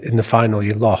in the final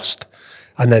you lost,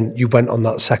 and then you went on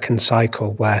that second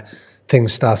cycle where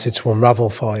things started to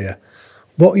unravel for you.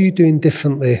 What are you doing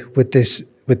differently with this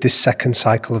second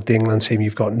cycle of the England team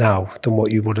you've got now than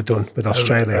what you would have done with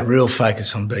Australia? A real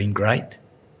focus on being great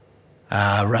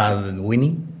rather than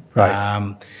winning.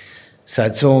 Right. So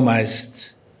it's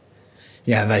almost,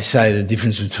 they say the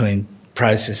difference between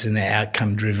process and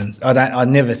outcome driven. I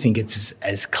never think it's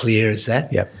as clear as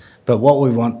that. Yep. But what we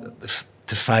want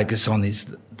to focus on is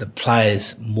the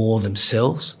players more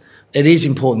themselves, it is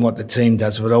important what the team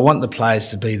does, but I want the players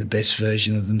to be the best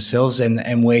version of themselves,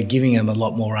 and we're giving them a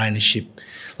lot more ownership.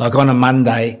 Like on a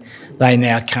Monday, they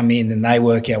now come in and they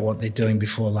work out what they're doing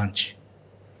before lunch.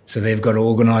 So they've got to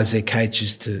organise their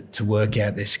coaches to work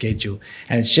out their schedule.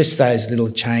 And it's just those little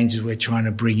changes we're trying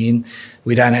to bring in.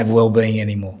 We don't have wellbeing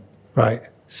anymore. Right.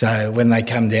 So when they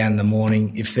come down in the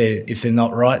morning, if they're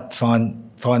not right,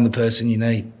 find the person you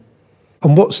need.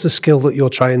 And what's the skill that you're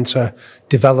trying to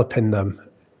develop in them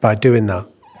by doing that?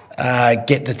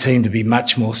 Get the team to be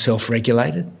much more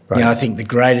self-regulated. Right. You know, I think the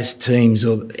greatest teams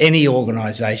or any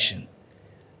organisation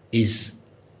is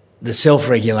the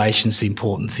self-regulation's the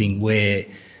important thing, where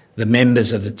the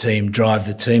members of the team drive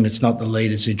the team. It's not the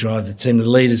leaders who drive the team. The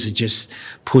leaders are just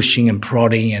pushing and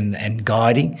prodding and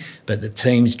guiding, but the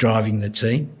team's driving the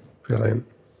team. Brilliant.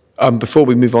 Before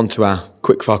we move on to our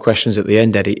quickfire questions at the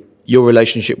end, Eddie, your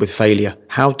relationship with failure.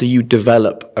 How do you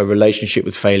develop a relationship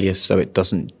with failure so it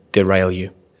doesn't derail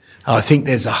you? I think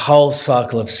there's a whole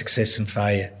cycle of success and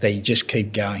failure that you just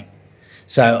keep going.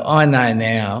 So I know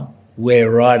now we're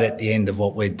right at the end of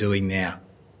what we're doing now.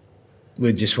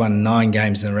 We've just won 9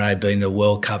 games in a row, been to a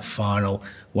World Cup final,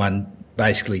 won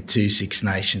basically 2 Six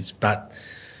Nations. But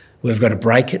we've got to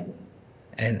break it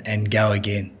and go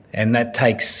again. And that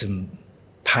takes some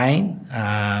pain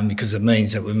because it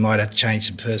means that we might have to change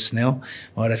some personnel,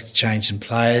 might have to change some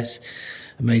players.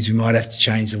 It means we might have to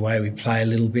change the way we play a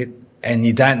little bit. And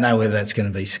you don't know whether that's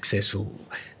going to be successful.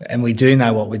 And we do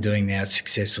know what we're doing now is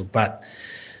successful. But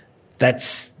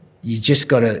you've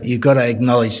got to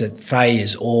acknowledge that failure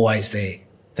is always there.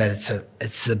 That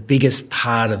it's the biggest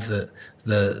part of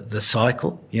the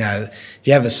cycle. You know, if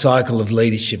you have a cycle of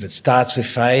leadership, it starts with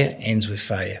failure, ends with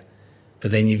failure. But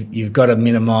then you've got to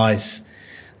minimise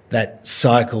that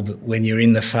cycle when you're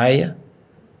in the failure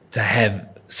to have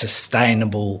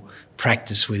sustainable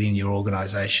practice within your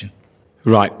organisation.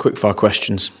 Right, quickfire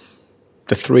questions.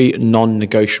 The 3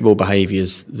 non-negotiable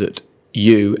behaviours that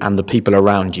you and the people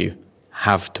around you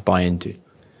have to buy into.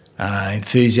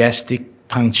 Enthusiastic,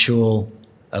 punctual,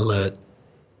 alert.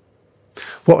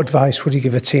 What advice would you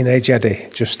give a teenage Eddie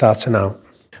just starting out?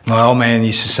 My old man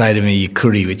used to say to me,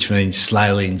 yukuri, which means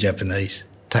slowly in Japanese.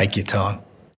 Take your time.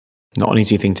 Not an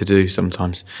easy thing to do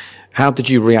sometimes. How did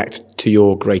you react to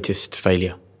your greatest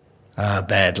failure?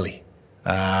 Badly.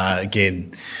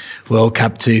 Again, World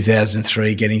Cup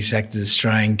 2003, getting sacked as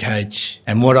Australian coach.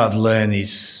 And what I've learned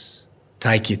is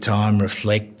take your time,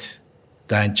 reflect,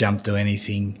 don't jump to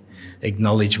anything,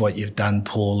 acknowledge what you've done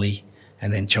poorly,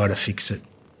 and then try to fix it.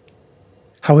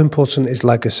 How important is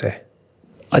legacy?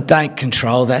 I don't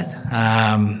control that,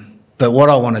 but what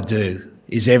I want to do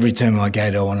is every team I go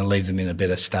to, I want to leave them in a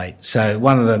better state. So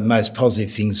one of the most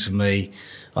positive things for me,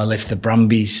 I left the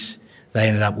Brumbies. They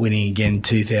ended up winning again in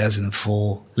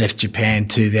 2004, left Japan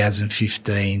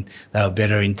 2015. They were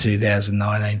better in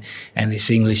 2019. And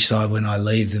this English side, when I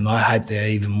leave them, I hope they're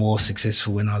even more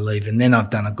successful when I leave. And then I've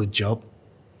done a good job.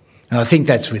 And I think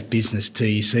that's with business too.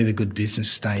 You see the good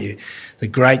business, don't you? The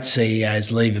great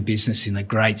CEOs leave a business in a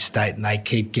great state and they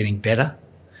keep getting better.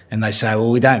 And they say,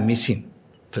 well, we don't miss him.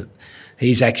 But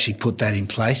he's actually put that in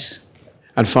place.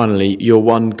 And finally, your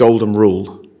one golden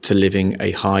rule to living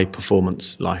a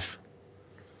high-performance life.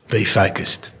 Be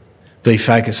focused. Be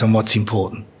focused on what's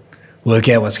important. Work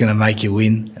out what's going to make you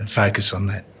win and focus on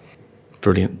that.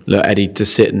 Brilliant. Look, Eddie, to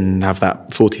sit and have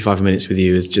that 45 minutes with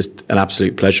you is just an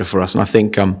absolute pleasure for us. And I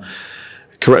think,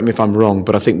 correct me if I'm wrong,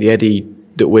 but I think the Eddie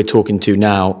that we're talking to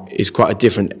now is quite a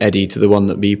different Eddie to the one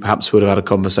that we perhaps would have had a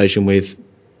conversation with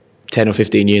 10 or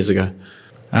 15 years ago.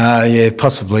 Yeah,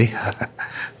 possibly.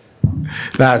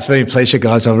 No, it's been a pleasure,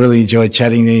 guys. I really enjoyed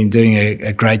chatting and doing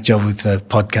a great job with the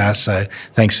podcast. So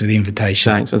thanks for the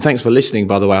invitation. Thanks. And thanks for listening,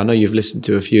 by the way. I know you've listened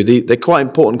to a few. They're quite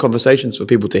important conversations for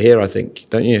people to hear, I think,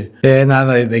 don't you? Yeah,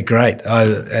 no, they're great.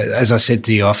 As I said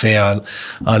to you off air,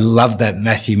 I love that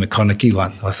Matthew McConaughey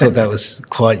one. I thought that was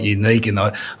quite unique. And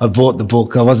I bought the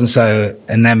book. I wasn't so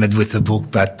enamoured with the book,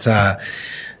 but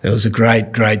it was a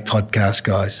great podcast,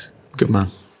 guys. Good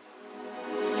man.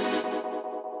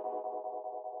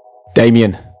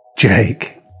 Damien.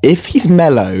 Jake. If he's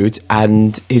mellowed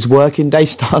and his working day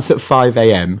starts at 5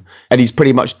 a.m. and he's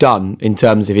pretty much done in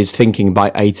terms of his thinking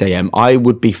by 8 a.m, I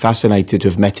would be fascinated to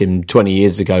have met him 20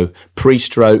 years ago,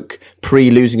 pre-stroke,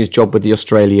 pre-losing his job with the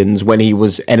Australians, when he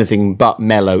was anything but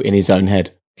mellow in his own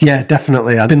head. Yeah,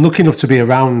 definitely. I've been lucky enough to be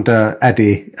around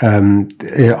Eddie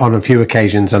on a few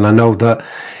occasions, and I know that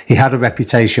he had a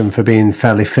reputation for being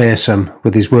fairly fearsome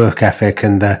with his work ethic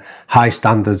and the high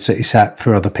standards that he set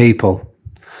for other people.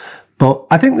 But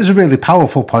I think there's a really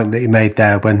powerful point that he made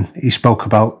there when he spoke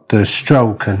about the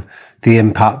stroke and the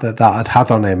impact that had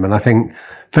had on him. And I think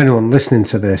for anyone listening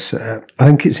to this, I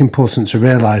think it's important to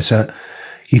realise that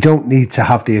you don't need to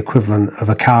have the equivalent of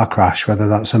a car crash, whether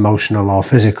that's emotional or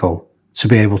physical, to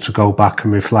be able to go back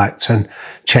and reflect and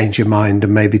change your mind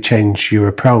and maybe change your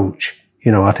approach.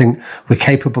 You know, I think we're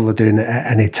capable of doing it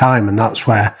at any time. And that's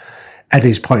where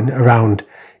Eddie's point around,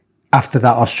 after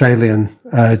that Australian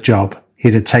job,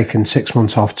 he'd had taken 6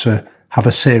 months off to have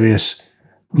a serious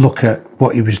look at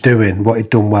what he was doing, what he'd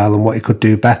done well and what he could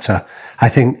do better. I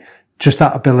think just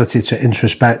that ability to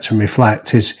introspect and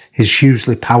reflect is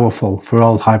hugely powerful for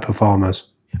all high performers.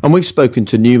 And we've spoken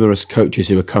to numerous coaches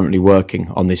who are currently working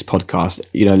on this podcast.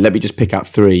 You know, let me just pick out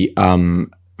three.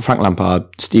 Frank Lampard,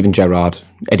 Steven Gerrard,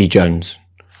 Eddie Jones.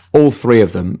 All three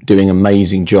of them doing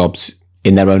amazing jobs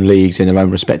in their own leagues, in their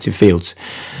own respective fields.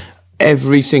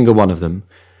 Every single one of them,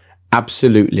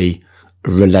 absolutely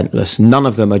relentless. None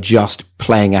of them are just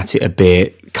playing at it a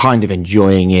bit, kind of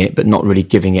enjoying it, but not really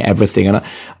giving it everything. And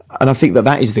I think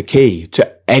that is the key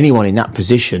to anyone in that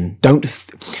position.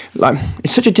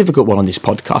 It's such a difficult one on this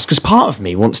podcast, because part of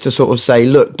me wants to sort of say,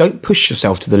 look, don't push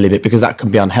yourself to the limit, because that can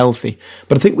be unhealthy.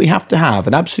 But I think we have to have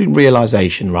an absolute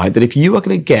realization, right, that if you are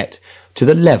going to get to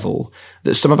the level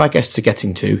that some of our guests are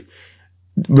getting to,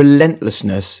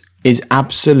 relentlessness is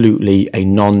absolutely a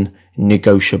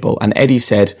non-negotiable. And Eddie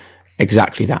said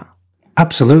exactly that.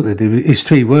 Absolutely. His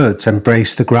three words,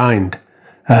 embrace the grind,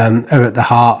 are at the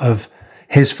heart of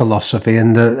his philosophy,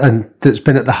 and that's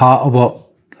been at the heart of what,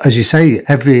 as you say,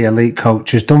 every elite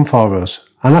coach has done for us.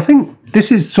 And I think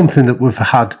this is something that we've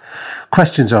had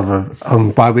questions of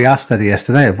why we asked Eddie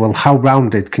yesterday, well, how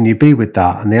rounded can you be with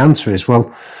that? And the answer is,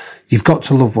 well, you've got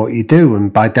to love what you do.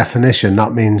 And by definition,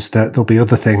 that means that there'll be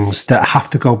other things that have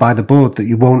to go by the board, that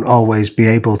you won't always be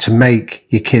able to make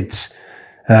your kids'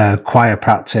 choir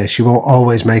practice. You won't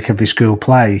always make every school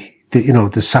play.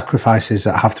 The sacrifices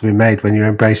that have to be made when you're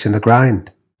embracing the grind.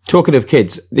 Talking of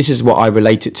kids, this is what I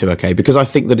relate it to, okay? Because I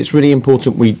think that it's really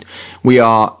important we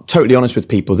are totally honest with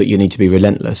people that you need to be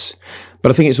relentless.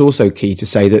 But I think it's also key to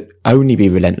say that only be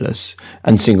relentless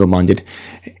and single-minded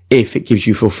if it gives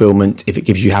you fulfillment, if it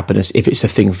gives you happiness, if it's a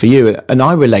thing for you. And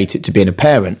I relate it to being a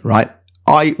parent, right?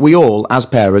 We all, as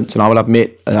parents, and I will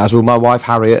admit, and as will my wife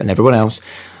Harriet and everyone else,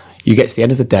 you get to the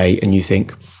end of the day and you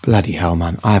think, bloody hell,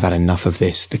 man, I have had enough of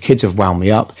this. The kids have wound me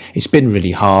up. It's been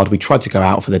really hard. We tried to go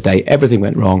out for the day. Everything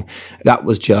went wrong. That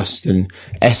was just an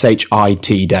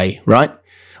SHIT day, right?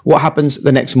 What happens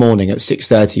the next morning at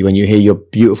 6:30 when you hear your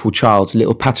beautiful child's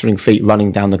little pattering feet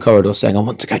running down the corridor saying, I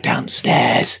want to go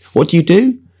downstairs? What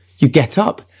do? You get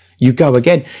up. You go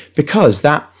again. Because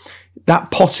that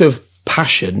pot of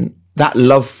passion, that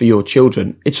love for your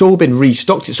children, it's all been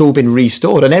restocked. It's all been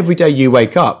restored. And every day you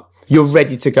wake up, you're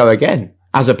ready to go again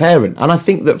as a parent. And I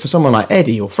think that for someone like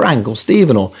Eddie or Frank or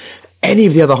Stephen or any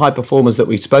of the other high performers that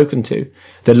we've spoken to,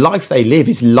 the life they live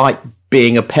is like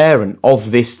being a parent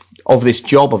of this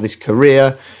job, of this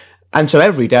career. And so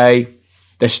every day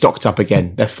they're stocked up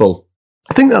again. They're full.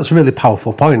 I think that's a really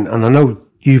powerful point. And I know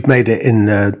you've made it in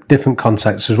different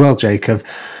contexts as well, Jacob,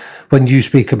 when you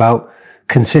speak about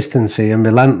consistency and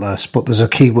relentless, but there's a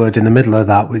key word in the middle of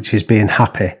that, which is being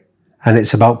happy. And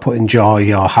it's about putting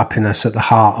joy or happiness at the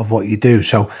heart of what you do.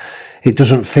 So it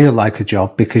doesn't feel like a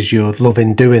job because you're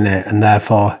loving doing it, and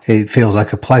therefore it feels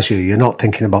like a pleasure. You're not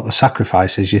thinking about the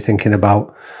sacrifices. You're thinking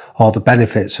about all the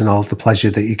benefits and all the pleasure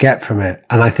that you get from it.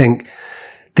 And I think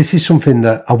this is something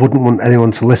that I wouldn't want anyone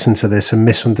to listen to this and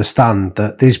misunderstand,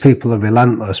 that these people are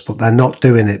relentless, but they're not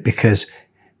doing it because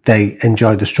they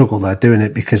enjoy the struggle. They're doing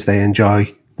it because they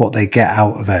enjoy what they get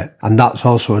out of it. And that's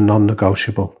also a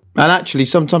non-negotiable. And actually,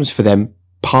 sometimes for them,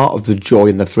 part of the joy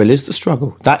and the thrill is the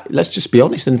struggle. That, let's just be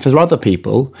honest. And for other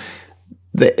people,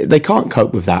 they can't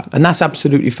cope with that. And that's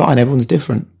absolutely fine. Everyone's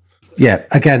different. Yeah.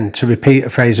 Again, to repeat a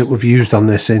phrase that we've used on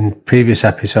this in previous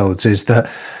episodes, is that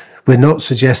we're not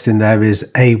suggesting there is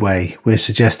a way. We're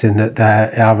suggesting that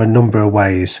there are a number of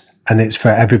ways, and it's for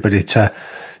everybody to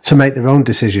make their own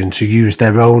decision, to use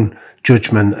their own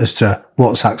judgment as to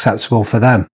what's acceptable for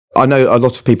them. I know a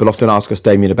lot of people often ask us,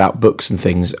 Damien, about books and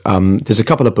things. There's a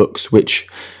couple of books which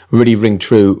really ring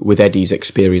true with Eddie's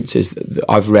experiences.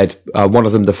 I've read one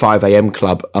of them, The 5 a.m.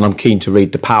 Club, and I'm keen to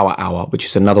read The Power Hour, which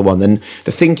is another one. And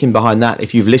the thinking behind that,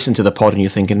 if you've listened to the pod and you're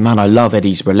thinking, man, I love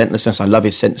Eddie's relentlessness, I love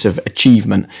his sense of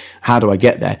achievement, how do I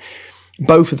get there?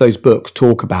 Both of those books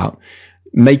talk about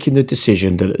making the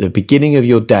decision that at the beginning of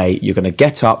your day, you're going to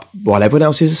get up while everyone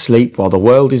else is asleep, while the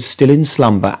world is still in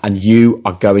slumber, and you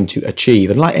are going to achieve.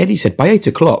 And like Eddie said, by 8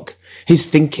 o'clock, his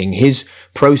thinking, his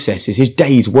processes, his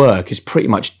day's work is pretty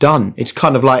much done. It's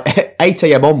kind of like 8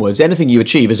 a.m. onwards, anything you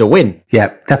achieve is a win.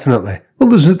 Yeah, definitely. Well,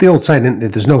 there's the old saying, isn't there?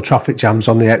 There's no traffic jams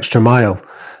on the extra mile.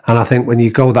 And I think when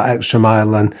you go that extra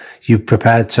mile and you're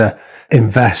prepared to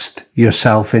invest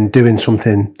yourself in doing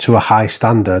something to a high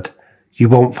standard, you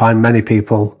won't find many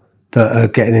people that are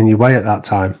getting in your way at that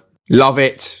time. Love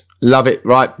it. Love it.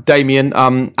 Right. Damien,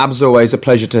 as always, a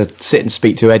pleasure to sit and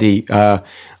speak to Eddie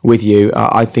with you.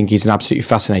 I think he's an absolutely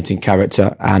fascinating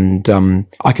character, and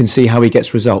I can see how he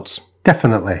gets results.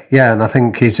 Definitely, yeah. And I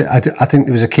think I think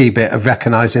there was a key bit of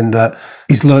recognising that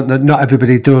he's learned that not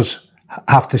everybody does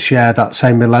have to share that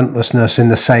same relentlessness in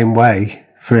the same way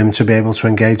for him to be able to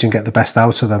engage and get the best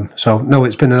out of them. So, no,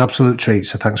 it's been an absolute treat.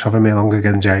 So thanks for having me along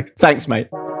again, Jake. Thanks, mate.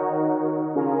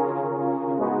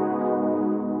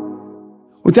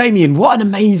 Well, Damien, what an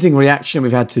amazing reaction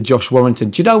we've had to Josh Warrington.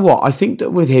 Do you know what? I think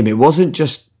that with him, it wasn't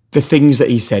just the things that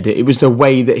he said, it was the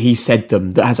way that he said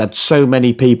them that has had so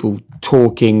many people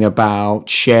talking about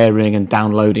sharing and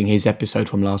downloading his episode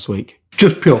from last week.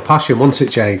 Just pure passion, wasn't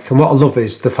it, Jake? And what I love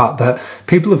is the fact that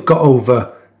people have got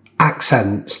over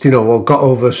accents, or got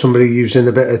over somebody using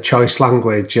a bit of choice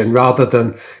language, and rather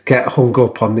than get hung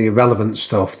up on the irrelevant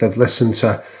stuff, they've listened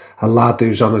to a lad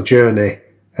who's on a journey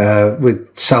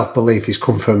with self-belief. He's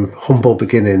come from humble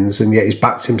beginnings and yet he's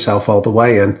backed himself all the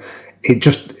way, and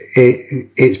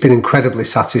it's been incredibly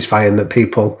satisfying that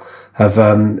people have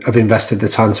invested the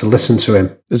time to listen to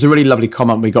him. There's a really lovely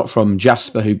comment we got from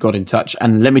Jasper, who got in touch.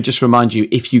 And let me just remind you,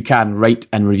 if you can, rate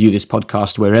and review this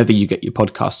podcast wherever you get your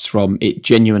podcasts from. It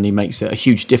genuinely makes a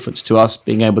huge difference to us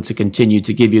being able to continue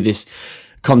to give you this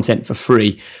content for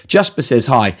free. Jasper says,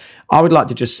 hi, I would like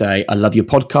to just say I love your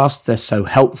podcasts. They're so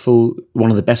helpful.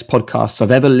 One of the best podcasts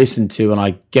I've ever listened to, and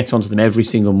I get onto them every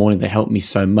single morning. They help me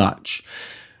so much.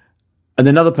 And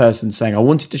another person saying, I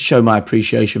wanted to show my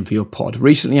appreciation for your pod.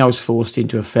 Recently, I was forced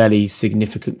into a fairly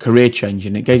significant career change,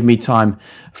 and it gave me time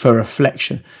for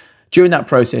reflection. During that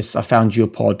process, I found your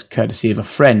pod courtesy of a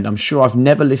friend. I'm sure I've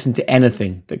never listened to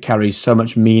anything that carries so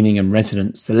much meaning and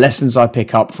resonance. The lessons I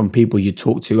pick up from people you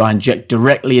talk to, I inject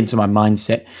directly into my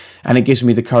mindset, and it gives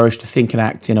me the courage to think and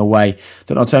act in a way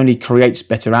that not only creates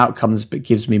better outcomes, but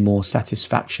gives me more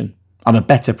satisfaction. I'm a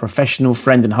better professional,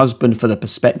 friend and husband for the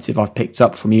perspective I've picked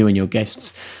up from you and your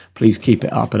guests. Please keep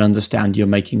it up and understand you're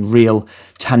making real,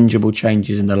 tangible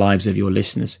changes in the lives of your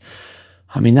listeners.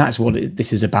 I mean, that's what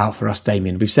this is about for us,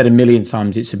 Damien. We've said a million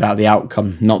times it's about the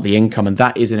outcome, not the income. And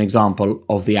that is an example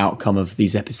of the outcome of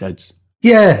these episodes.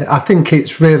 Yeah, I think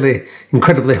it's really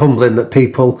incredibly humbling that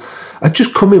people are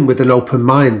just coming with an open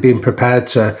mind, being prepared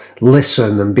to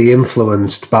listen and be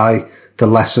influenced by the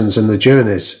lessons and the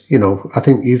journeys. I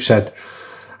think you've said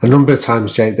a number of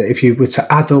times, Jake, that if you were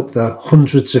to add up the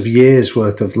hundreds of years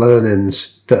worth of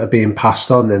learnings that are being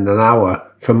passed on in an hour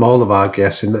from all of our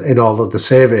guests in all of the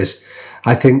series,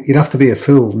 I think you'd have to be a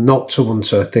fool not to want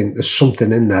to think there's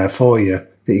something in there for you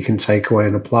that you can take away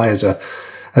and apply as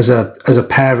a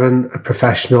parent, a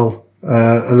professional,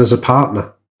 and as a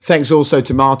partner. Thanks also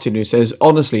to Martin, who says,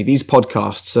 honestly, these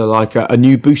podcasts are like a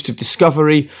new boost of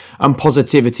discovery and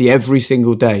positivity every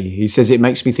single day. He says, it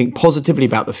makes me think positively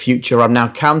about the future. I'm now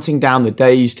counting down the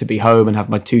days to be home and have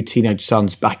my 2 teenage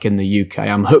sons back in the UK.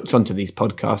 I'm hooked onto these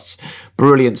podcasts.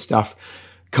 Brilliant stuff.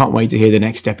 Can't wait to hear the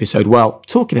next episode. Well,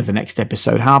 talking of the next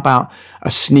episode, how about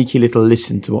a sneaky little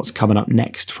listen to what's coming up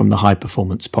next from the High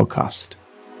Performance Podcast?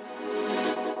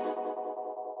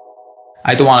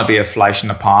 I don't want to be a flash in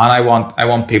the pan. I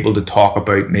want people to talk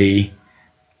about me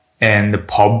in the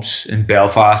pubs in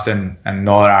Belfast and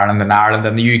Northern Ireland and Ireland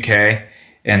and the UK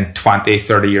in 20,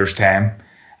 30 years' time,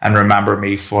 and remember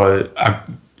me for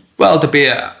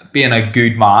being a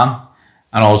good man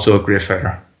and also a great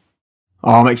fighter.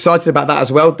 Oh, I'm excited about that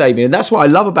as well, Damien. And that's what I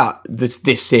love about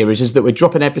this series, is that we're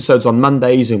dropping episodes on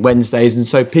Mondays and Wednesdays. And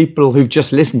so people who've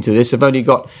just listened to this have only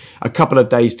got a couple of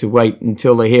days to wait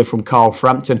until they hear from Carl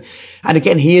Frampton. And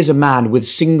again, he is a man with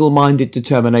single-minded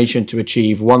determination to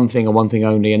achieve one thing and one thing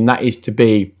only, and that is to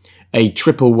be a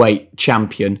triple weight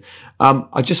champion.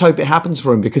 I just hope it happens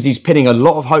for him, because he's pinning a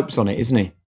lot of hopes on it, isn't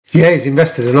he? Yeah, he's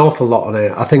invested an awful lot on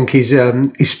it. I think he's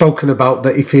spoken about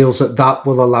that he feels that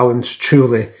will allow him to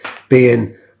truly be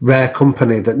in rare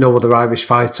company, that no other Irish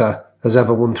fighter has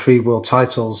ever won 3 world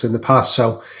titles in the past.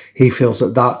 So he feels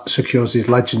that secures his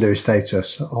legendary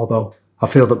status. Although I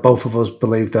feel that both of us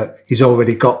believe that he's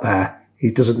already got there.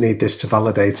 He doesn't need this to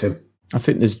validate him. I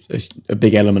think there's a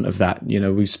big element of that.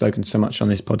 We've spoken so much on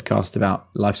this podcast about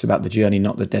life's about the journey,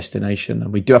 not the destination.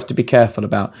 And we do have to be careful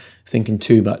about thinking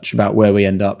too much about where we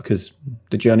end up, because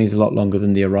the journey is a lot longer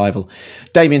than the arrival.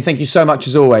 Damien, thank you so much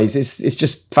as always. It's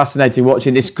just fascinating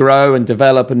watching this grow and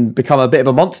develop and become a bit of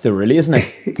a monster, really, isn't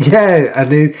it? Yeah,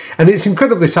 and it's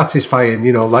incredibly satisfying,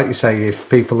 like you say, if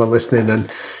people are listening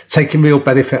and taking real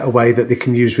benefit away that they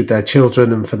can use with their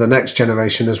children and for the next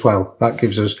generation as well. That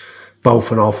gives us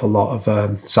both an awful lot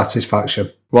of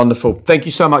satisfaction. Wonderful. Thank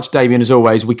you so much, Damien, as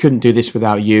always. We couldn't do this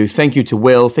without you. Thank you to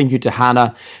Will. Thank you to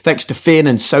Hannah. Thanks to Finn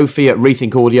and Sophie at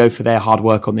Rethink Audio for their hard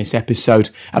work on this episode.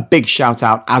 A big shout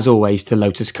out, as always, to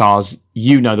Lotus Cars.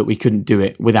 You know that we couldn't do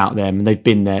it without them, and they've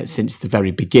been there since the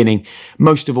very beginning.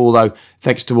 Most of all, though,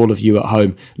 thanks to all of you at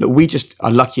home. Look, we just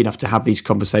are lucky enough to have these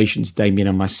conversations, Damien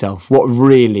and myself. What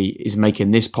really is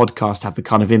making this podcast have the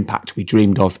kind of impact we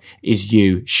dreamed of is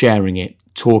you sharing it,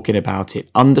 talking about it,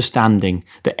 understanding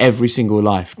that every single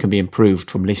life can be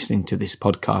improved from listening to this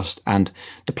podcast, and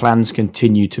the plans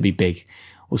continue to be big.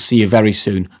 We'll see you very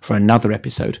soon for another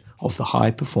episode of the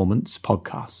High Performance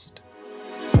Podcast.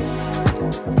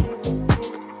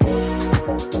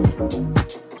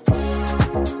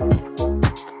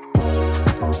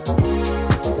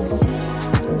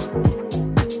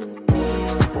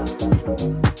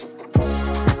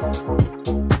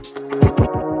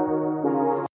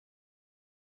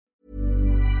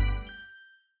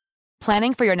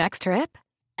 Planning for your next trip?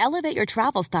 Elevate your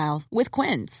travel style with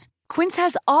Quince. Quince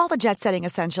has all the jet-setting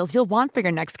essentials you'll want for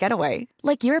your next getaway,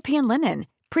 like European linen,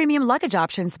 premium luggage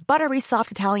options, buttery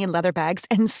soft Italian leather bags,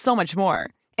 and so much more.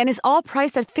 And is all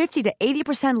priced at 50 to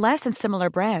 80% less than similar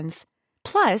brands.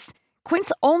 Plus,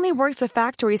 Quince only works with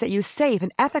factories that use safe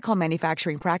and ethical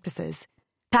manufacturing practices.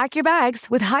 Pack your bags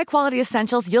with high-quality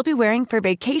essentials you'll be wearing for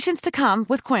vacations to come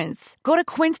with Quince. Go to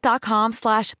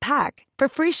quince.com/pack for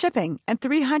free shipping and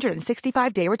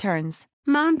 365-day returns.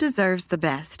 Mom deserves the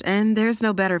best, and there's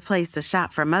no better place to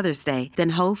shop for Mother's Day than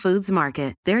Whole Foods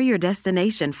Market. They're your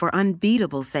destination for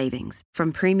unbeatable savings,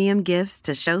 from premium gifts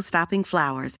to show-stopping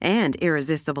flowers and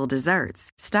irresistible desserts.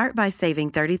 Start by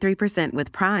saving 33%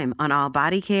 with Prime on all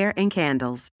body care and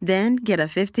candles. Then get a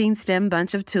 15-stem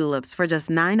bunch of tulips for just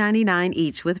 $9.99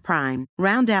 each with Prime.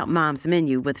 Round out Mom's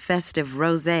menu with festive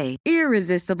rosé,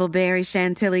 irresistible berry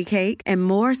chantilly cake, and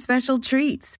more special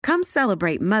treats. Come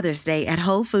celebrate Mother's Day at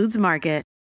Whole Foods Market.